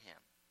believes in him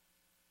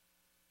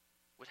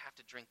would have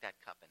to drink that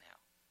cup in hell.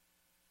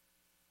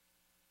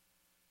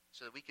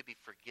 So that we could be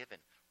forgiven,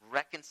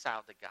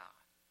 reconciled to God.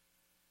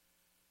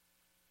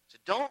 So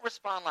don't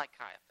respond like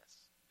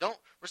Caiaphas. Don't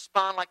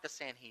respond like the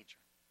Sanhedrin.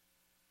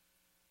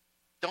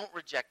 Don't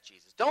reject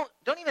Jesus. Don't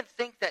even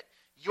think that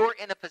you're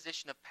in a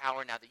position of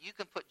power now, that you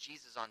can put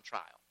Jesus on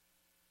trial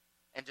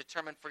and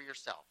determine for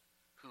yourself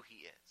who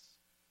he is.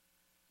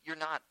 You're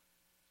not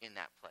in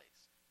that place.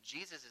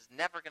 Jesus is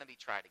never going to be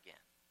tried again.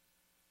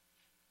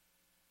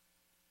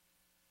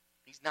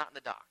 He's not in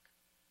the dock.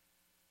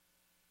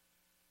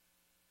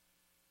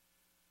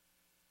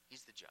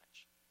 He's the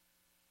judge.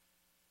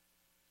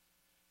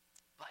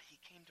 But he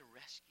came to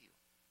rescue.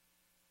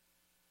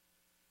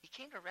 He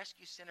came to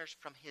rescue sinners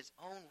from his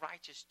own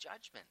righteous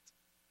judgment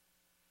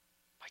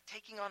by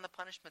taking on the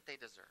punishment they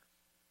deserve.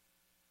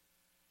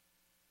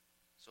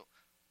 So,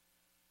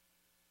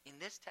 in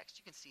this text,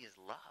 you can see his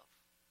love.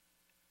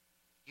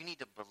 You need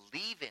to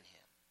believe in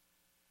him.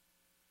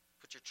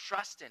 Put your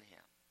trust in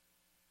him.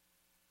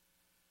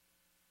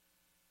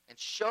 And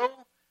show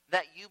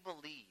that you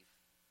believe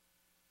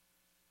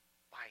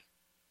by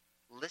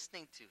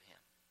listening to him,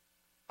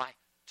 by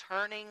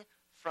turning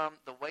from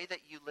the way that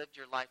you lived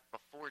your life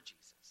before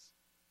Jesus,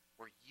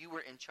 where you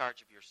were in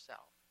charge of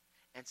yourself,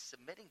 and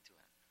submitting to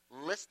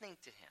him, listening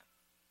to him.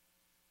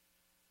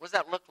 What does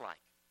that look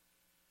like?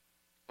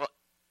 Well,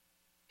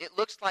 it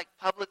looks like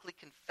publicly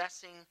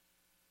confessing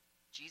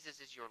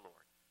Jesus is your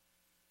Lord.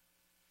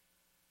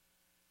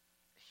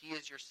 He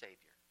is your Savior.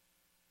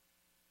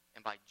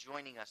 And by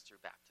joining us through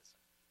baptism.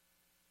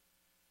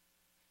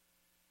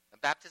 Now,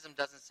 baptism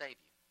doesn't save you,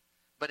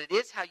 but it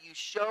is how you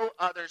show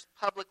others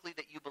publicly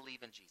that you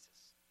believe in Jesus.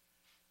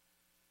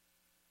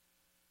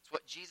 It's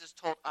what Jesus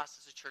told us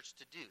as a church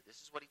to do. This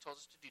is what he told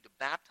us to do, to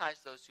baptize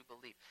those who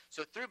believe.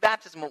 So through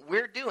baptism, what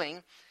we're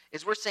doing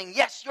is we're saying,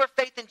 yes, your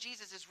faith in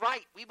Jesus is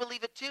right. We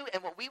believe it too.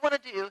 And what we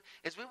want to do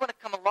is we want to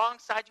come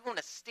alongside you. We want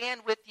to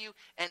stand with you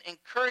and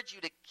encourage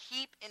you to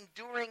keep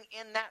enduring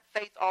in that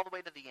faith all the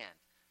way to the end.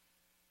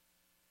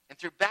 And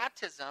through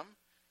baptism,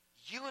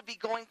 you would be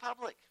going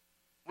public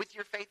with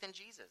your faith in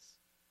Jesus.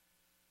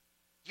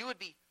 You would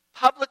be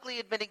publicly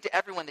admitting to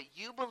everyone that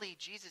you believe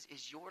Jesus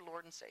is your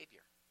Lord and Savior.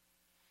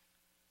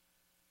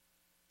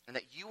 And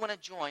that you want to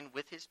join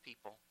with his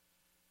people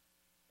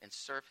and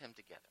serve him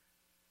together.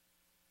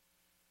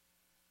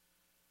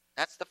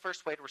 That's the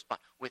first way to respond.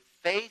 With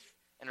faith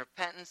and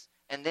repentance,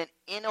 and then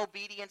in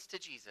obedience to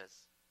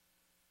Jesus,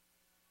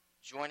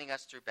 joining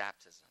us through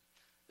baptism.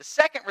 The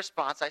second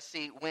response I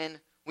see when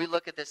we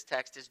look at this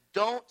text is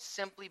don't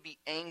simply be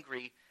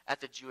angry at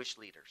the Jewish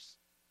leaders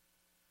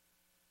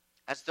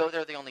as though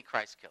they're the only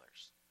Christ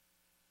killers.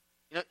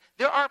 You know,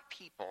 there are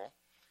people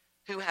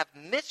who have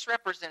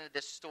misrepresented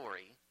this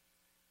story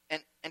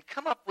and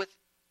come up with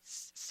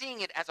seeing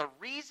it as a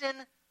reason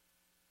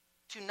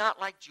to not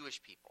like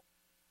Jewish people.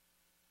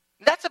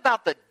 That's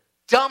about the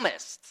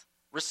dumbest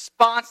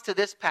response to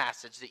this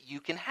passage that you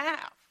can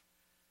have.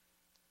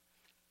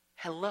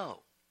 Hello.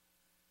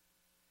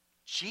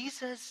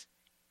 Jesus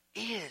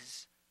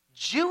is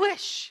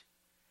Jewish.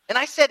 And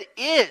I said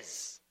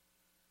is.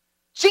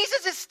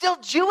 Jesus is still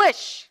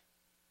Jewish.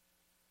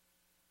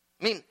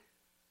 I mean,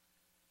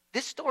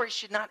 this story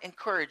should not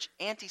encourage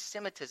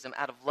anti-Semitism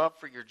out of love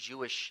for your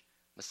Jewish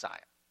Messiah.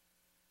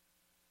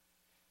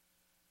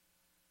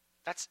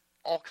 That's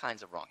all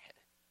kinds of wrong-headed.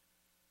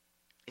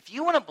 If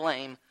you want to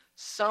blame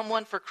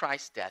someone for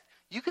Christ's death,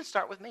 you can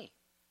start with me.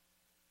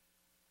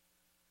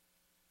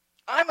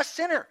 I'm a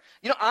sinner.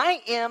 You know,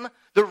 I am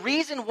the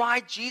reason why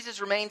Jesus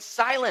remained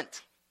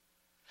silent.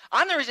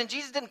 I'm the reason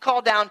Jesus didn't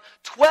call down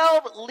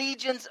 12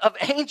 legions of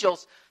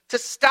angels to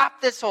stop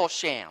this whole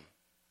sham.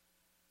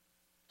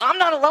 I'm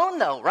not alone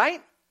though,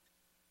 right?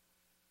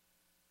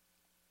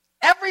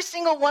 Every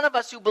single one of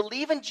us who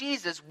believe in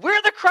Jesus,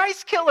 we're the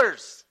Christ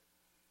killers.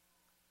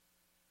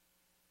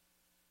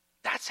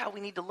 That's how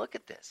we need to look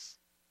at this.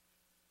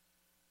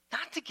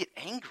 Not to get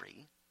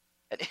angry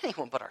at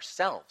anyone but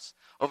ourselves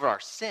over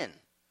our sin.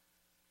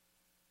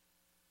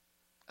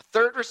 A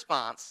third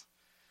response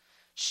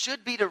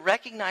should be to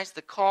recognize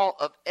the call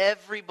of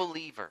every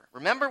believer.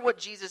 Remember what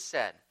Jesus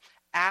said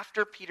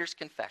after Peter's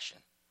confession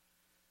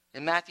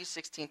in Matthew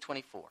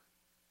 16:24.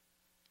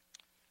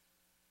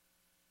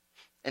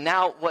 And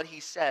now what he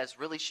says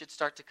really should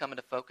start to come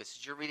into focus.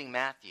 As you're reading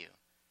Matthew,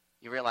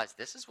 you realize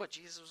this is what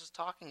Jesus was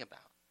talking about.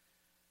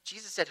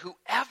 Jesus said,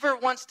 whoever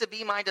wants to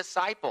be my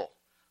disciple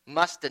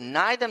must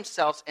deny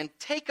themselves and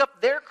take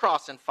up their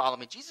cross and follow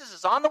me. Jesus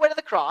is on the way to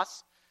the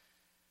cross,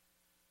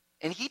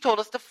 and he told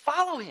us to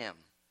follow him.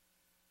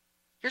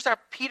 Here's how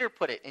Peter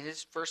put it in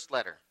his first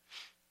letter.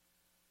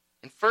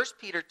 In 1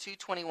 Peter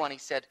 2:21, he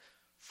said,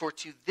 "For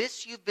to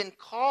this you've been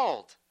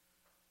called,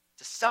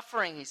 to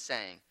suffering," he's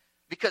saying,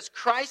 "because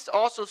Christ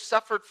also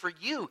suffered for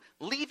you,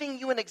 leaving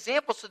you an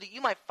example so that you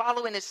might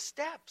follow in his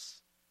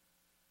steps."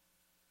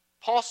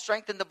 Paul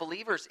strengthened the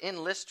believers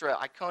in Lystra,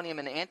 Iconium,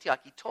 and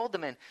Antioch. He told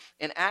them in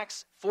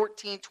Acts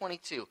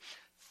 14:22,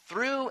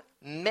 "Through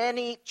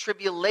many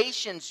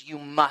tribulations you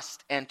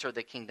must enter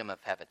the kingdom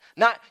of heaven."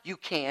 Not you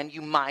can,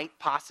 you might,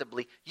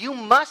 possibly. You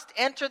must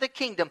enter the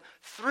kingdom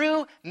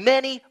through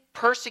many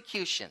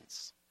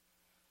persecutions.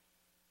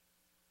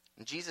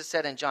 And Jesus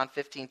said in John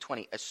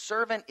 15:20, "A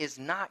servant is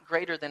not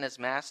greater than his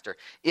master.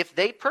 If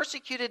they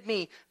persecuted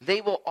me,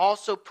 they will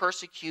also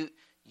persecute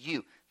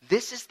you."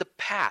 This is the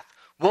path.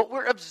 What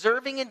we're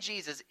observing in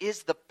Jesus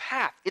is the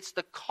path. It's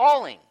the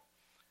calling.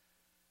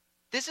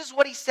 This is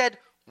what he said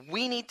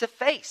we need to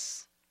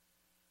face.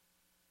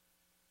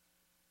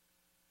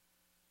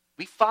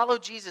 We follow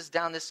Jesus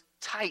down this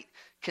tight,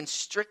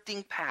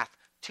 constricting path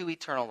to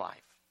eternal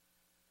life.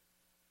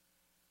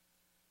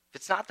 If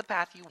it's not the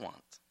path you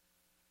want,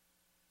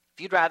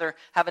 if you'd rather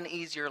have an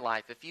easier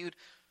life, if you'd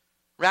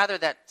rather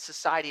that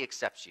society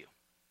accepts you,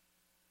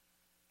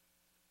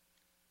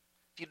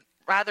 if you'd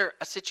rather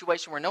a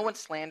situation where no one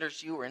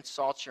slanders you or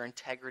insults your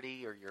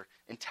integrity or your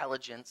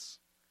intelligence,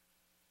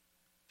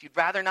 if you'd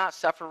rather not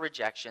suffer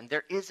rejection,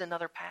 there is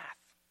another path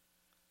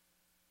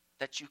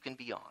that you can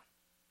be on.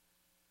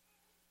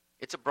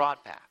 It's a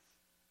broad path.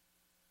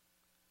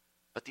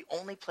 But the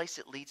only place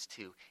it leads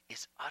to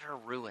is utter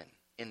ruin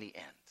in the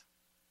end.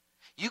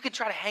 You can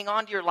try to hang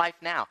on to your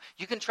life now.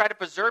 You can try to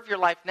preserve your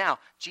life now.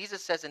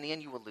 Jesus says in the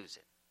end you will lose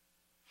it.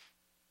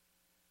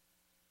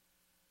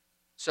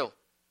 So,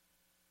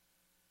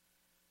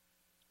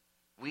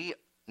 we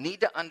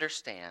need to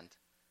understand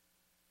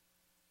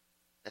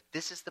that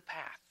this is the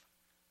path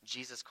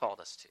Jesus called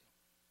us to.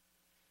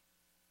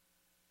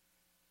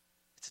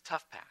 It's a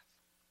tough path.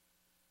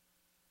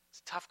 It's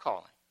a tough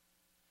calling.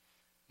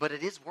 But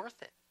it is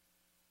worth it.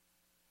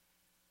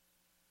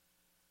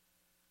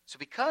 So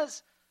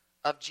because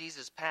of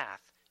Jesus' path,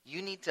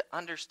 you need to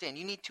understand,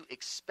 you need to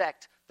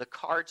expect the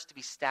cards to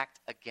be stacked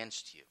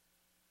against you.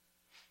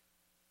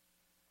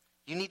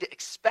 You need to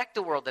expect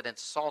a world that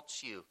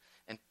insults you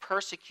and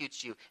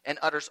persecutes you and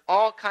utters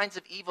all kinds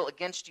of evil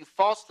against you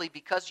falsely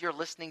because you're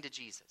listening to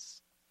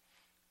Jesus.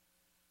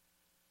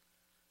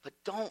 But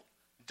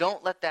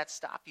don't let that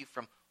stop you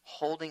from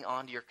holding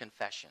on to your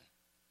confession,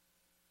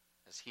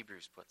 as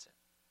Hebrews puts it.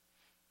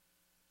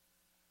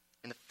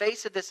 In the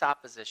face of this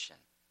opposition,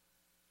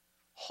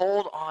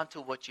 hold on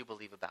to what you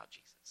believe about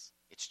Jesus.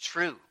 It's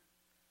true.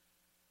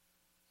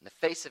 In the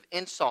face of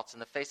insults, in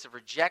the face of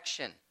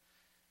rejection,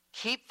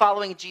 keep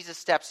following Jesus'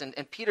 steps.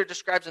 And Peter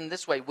describes them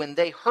this way. When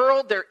they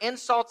hurled their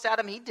insults at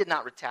him, he did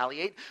not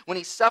retaliate. When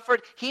he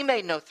suffered, he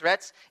made no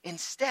threats.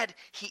 Instead,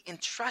 he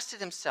entrusted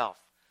himself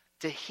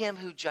to him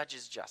who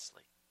judges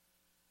justly.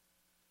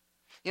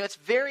 You know, it's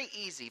very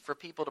easy for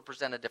people to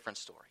present a different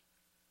story.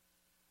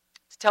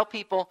 To tell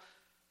people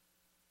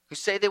who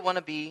say they want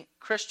to be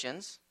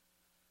Christians,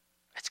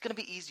 it's going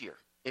to be easier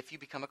if you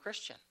become a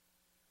Christian.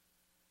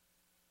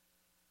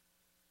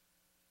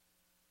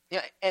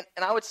 Yeah, and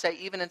I would say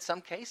even in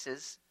some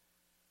cases,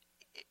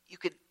 you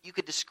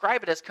could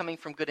describe it as coming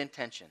from good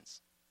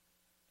intentions.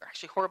 They're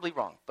actually horribly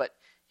wrong, but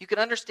you can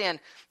understand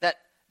that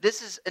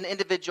this is an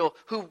individual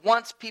who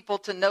wants people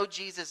to know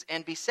Jesus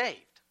and be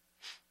saved.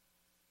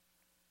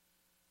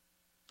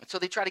 And so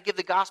they try to give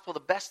the gospel the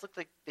best look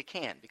they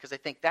can because they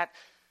think that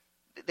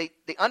they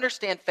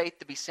understand faith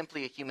to be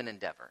simply a human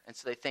endeavor. And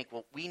so they think,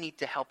 well, we need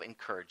to help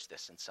encourage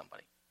this in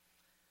somebody.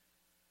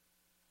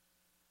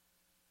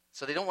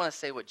 So they don't want to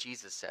say what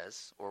Jesus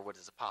says or what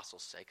his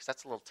apostles say because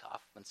that's a little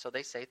tough. And so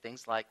they say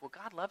things like, well,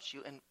 God loves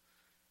you and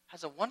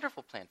has a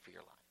wonderful plan for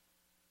your life.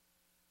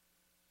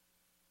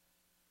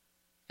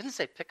 He doesn't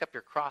say pick up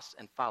your cross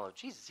and follow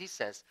Jesus. He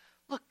says,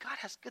 look, God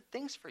has good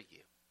things for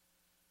you.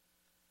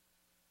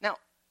 Now,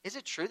 is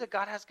it true that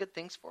God has good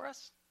things for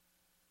us?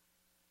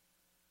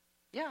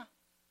 Yeah.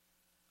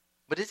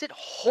 But is it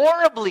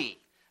horribly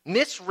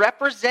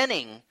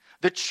misrepresenting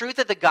the truth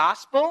of the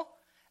gospel?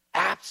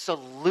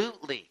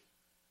 Absolutely.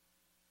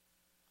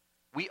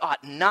 We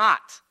ought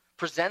not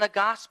present a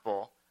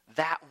gospel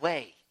that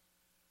way.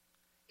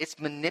 It's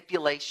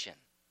manipulation.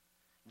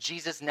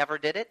 Jesus never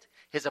did it.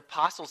 His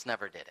apostles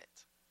never did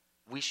it.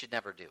 We should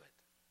never do it.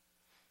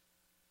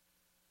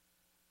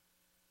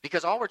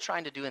 Because all we're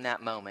trying to do in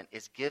that moment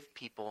is give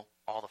people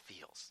all the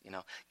feels,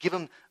 give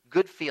them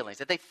good feelings,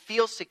 that they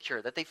feel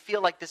secure, that they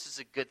feel like this is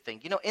a good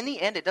thing. In the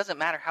end, it doesn't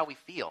matter how we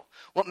feel.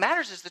 What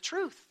matters is the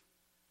truth.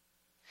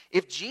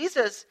 If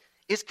Jesus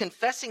is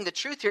confessing the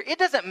truth here, it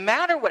doesn't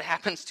matter what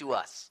happens to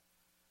us.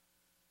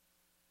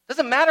 It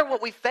doesn't matter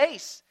what we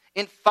face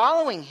in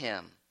following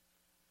him.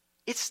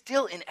 It's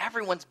still in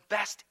everyone's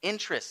best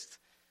interest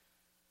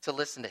to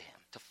listen to him,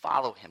 to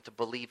follow him, to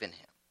believe in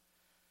him.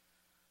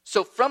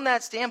 So from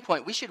that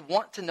standpoint, we should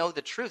want to know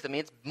the truth. I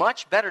mean, it's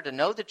much better to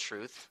know the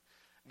truth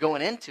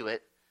going into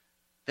it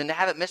than to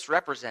have it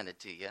misrepresented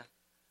to you,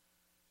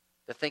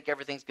 to think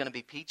everything's going to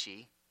be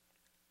peachy,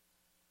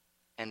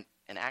 and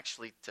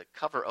actually to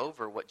cover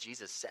over what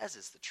Jesus says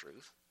is the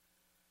truth.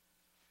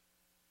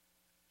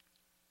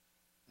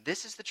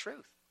 This is the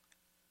truth.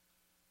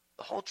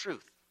 The whole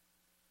truth.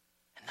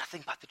 And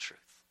nothing but the truth.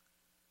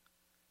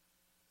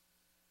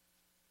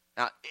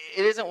 Now,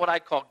 it isn't what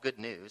I'd call good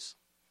news,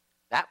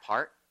 that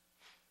part.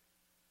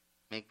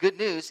 I mean, good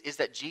news is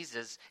that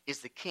Jesus is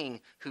the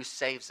King who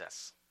saves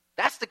us.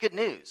 That's the good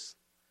news.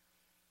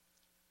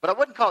 But I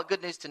wouldn't call it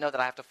good news to know that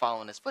I have to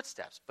follow in his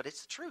footsteps, but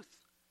it's the truth.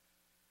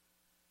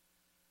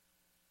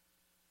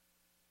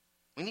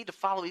 We need to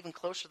follow even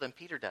closer than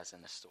Peter does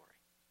in this story.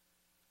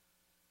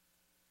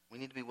 We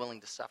need to be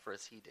willing to suffer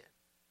as he did.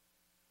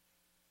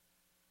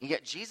 And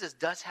yet Jesus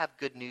does have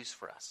good news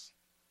for us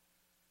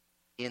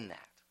in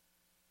that.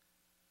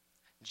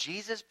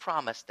 Jesus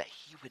promised that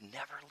he would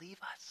never leave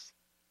us.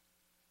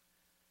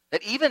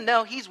 That even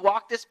though he's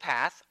walked this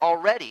path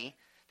already,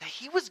 that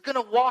he was going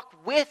to walk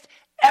with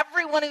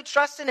everyone who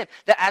trusts in him.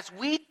 That as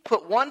we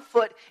put one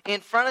foot in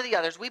front of the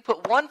others, we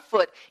put one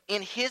foot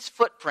in his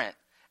footprint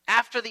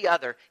after the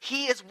other,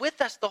 he is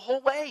with us the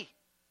whole way.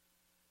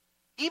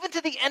 Even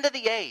to the end of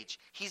the age,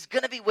 he's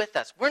going to be with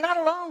us. We're not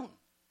alone.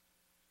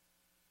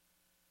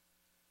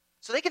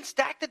 So they can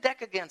stack the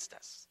deck against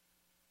us.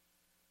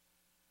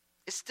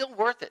 It's still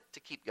worth it to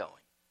keep going.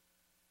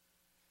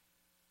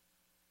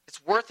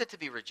 It's worth it to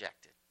be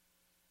rejected.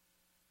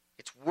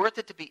 It's worth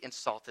it to be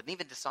insulted and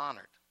even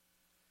dishonored,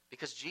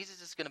 because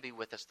Jesus is going to be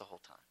with us the whole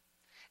time.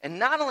 And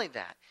not only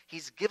that,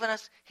 he's given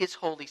us his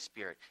Holy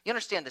Spirit. You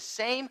understand, the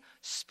same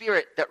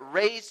Spirit that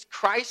raised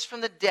Christ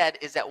from the dead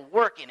is at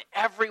work in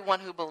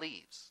everyone who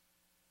believes.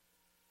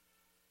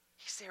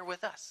 He's there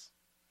with us,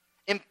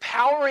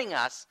 empowering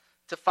us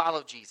to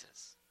follow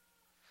Jesus.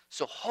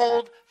 So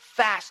hold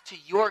fast to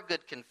your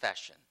good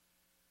confession.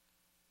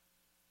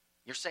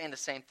 You're saying the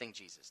same thing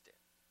Jesus did.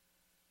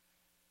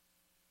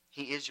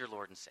 He is your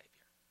Lord and Savior.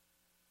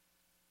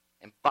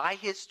 And by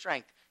his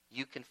strength,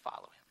 you can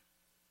follow him.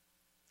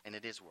 And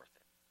it is worth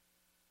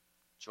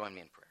it. Join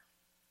me in prayer.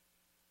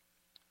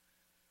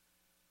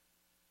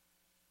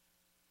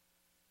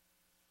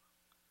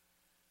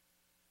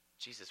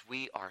 Jesus,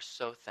 we are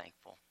so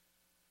thankful.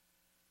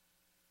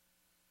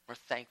 We're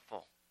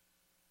thankful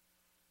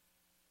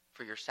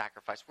for your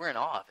sacrifice. We're in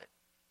awe of it.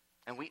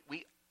 And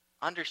we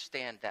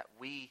understand that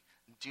we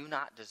do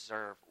not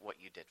deserve what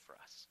you did for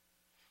us.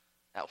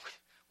 Now,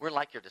 we're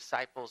like your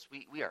disciples.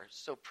 We are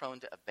so prone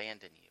to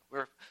abandon you.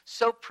 We're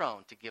so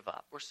prone to give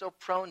up. We're so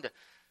prone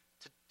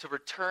to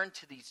return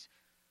to these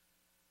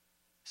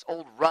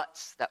old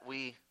ruts that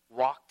we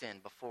walked in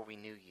before we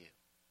knew you.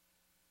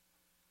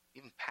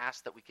 Even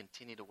past that we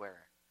continue to wear.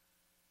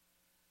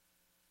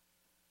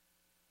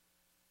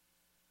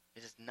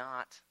 It's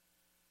not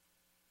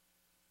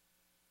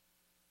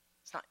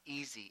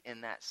easy in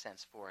that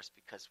sense for us,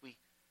 because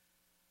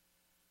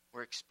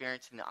we're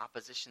experiencing the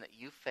opposition that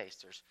you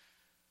faced.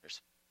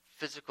 There's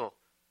physical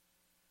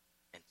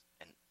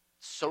and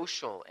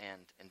social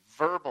and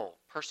verbal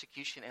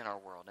persecution in our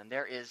world. And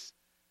there is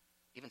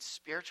even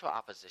spiritual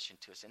opposition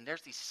to us. And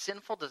there's these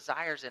sinful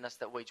desires in us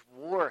that wage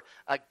war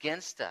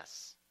against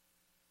us.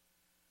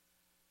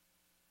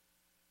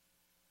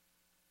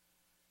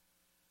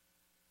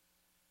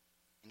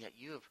 And yet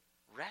you have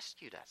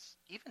rescued us,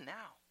 even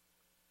now,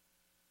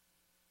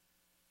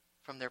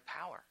 from their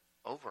power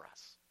over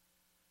us.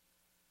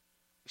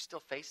 We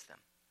still face them.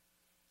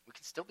 We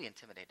can still be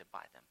intimidated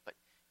by them. But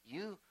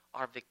you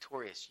are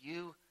victorious.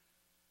 You've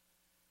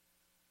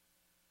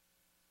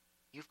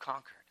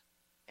conquered.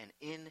 And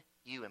in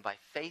you and by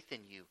faith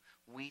in you,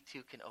 we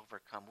too can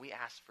overcome. We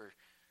ask for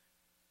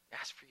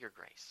your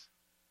grace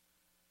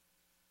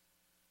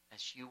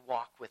as you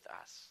walk with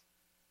us.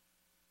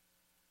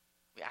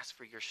 We ask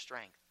for your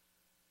strength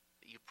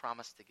that you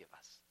promised to give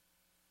us.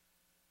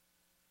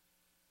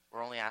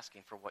 We're only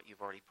asking for what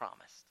you've already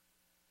promised.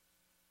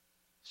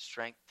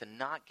 Strength to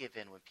not give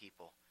in when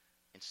people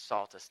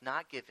insult us,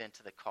 not give in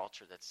to the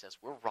culture that says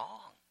we're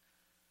wrong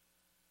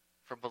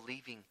for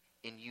believing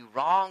in you,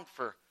 wrong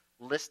for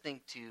listening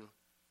to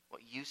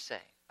what you say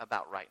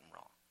about right and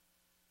wrong.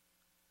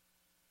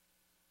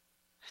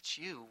 That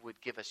you would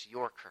give us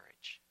your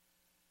courage.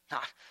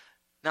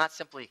 Not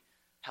simply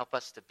help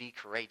us to be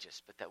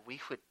courageous, but that we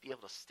would be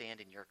able to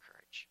stand in your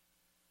courage.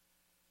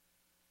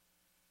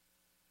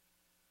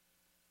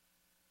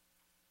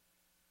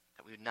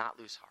 That we would not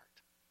lose heart.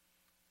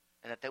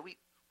 And that we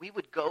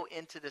would go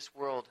into this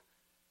world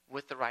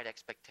with the right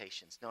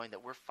expectations, knowing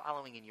that we're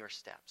following in your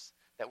steps,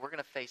 that we're going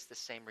to face the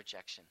same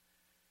rejection.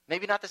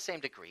 Maybe not the same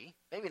degree,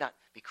 maybe not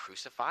be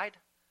crucified,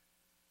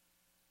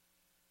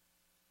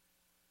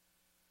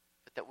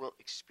 but that we'll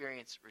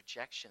experience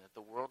rejection, that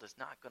the world is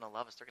not going to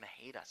love us, they're going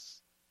to hate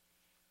us.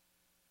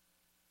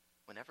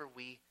 Whenever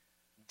we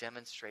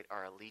demonstrate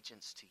our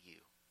allegiance to you,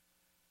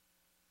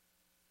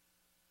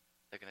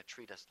 they're going to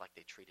treat us like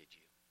they treated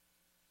you.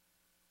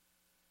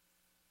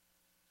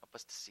 Help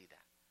us to see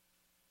that.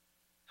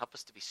 Help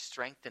us to be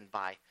strengthened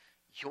by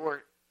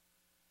your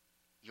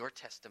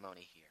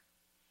testimony here.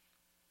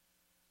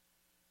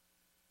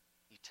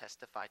 You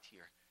testify to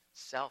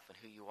yourself and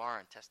who you are,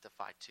 and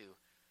testify to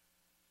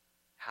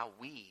how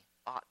we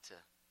ought to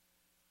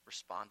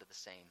respond to the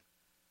same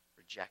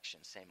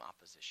rejection, same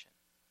opposition.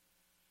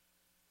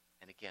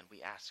 And again,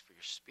 we ask for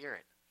your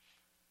Spirit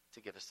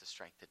to give us the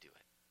strength to do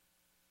it.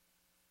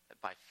 That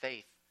by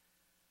faith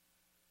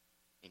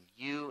in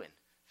you and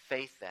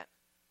faith that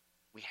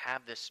we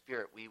have this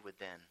Spirit, we would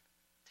then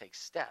take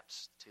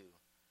steps to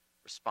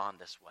respond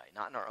this way,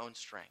 not in our own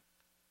strength.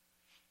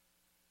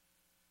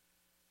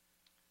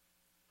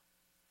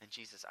 And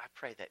Jesus, I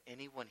pray that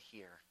anyone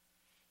here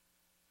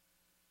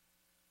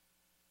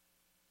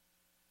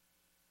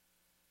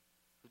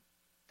who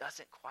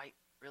doesn't quite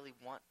really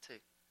want to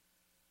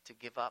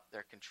give up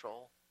their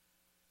control,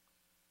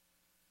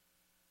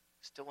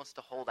 still wants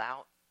to hold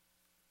out,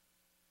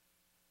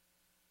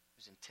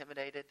 who's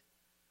intimidated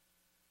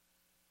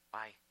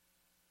by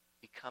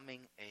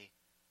becoming a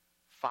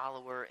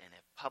follower in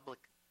a public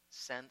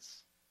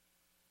sense,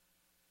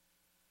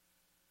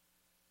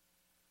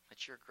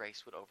 that your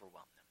grace would overwhelm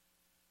them.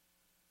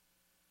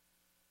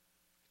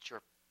 That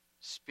your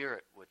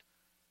Spirit would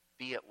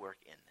be at work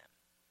in them.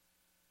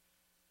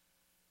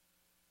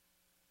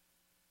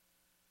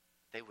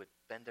 They would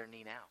bend their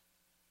knee now.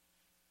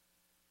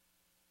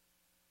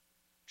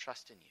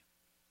 Trust in you.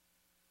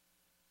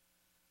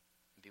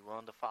 And be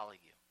willing to follow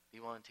you. Be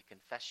willing to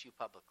confess you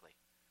publicly.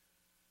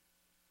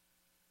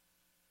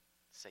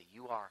 Say,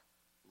 you are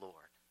Lord.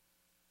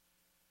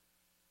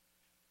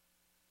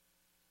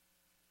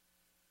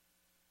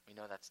 We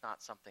know that's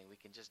not something we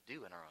can just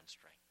do in our own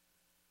strength.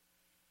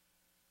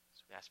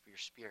 So we ask for your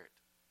Spirit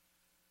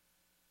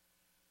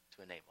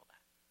to enable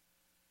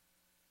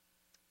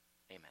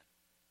that. Amen.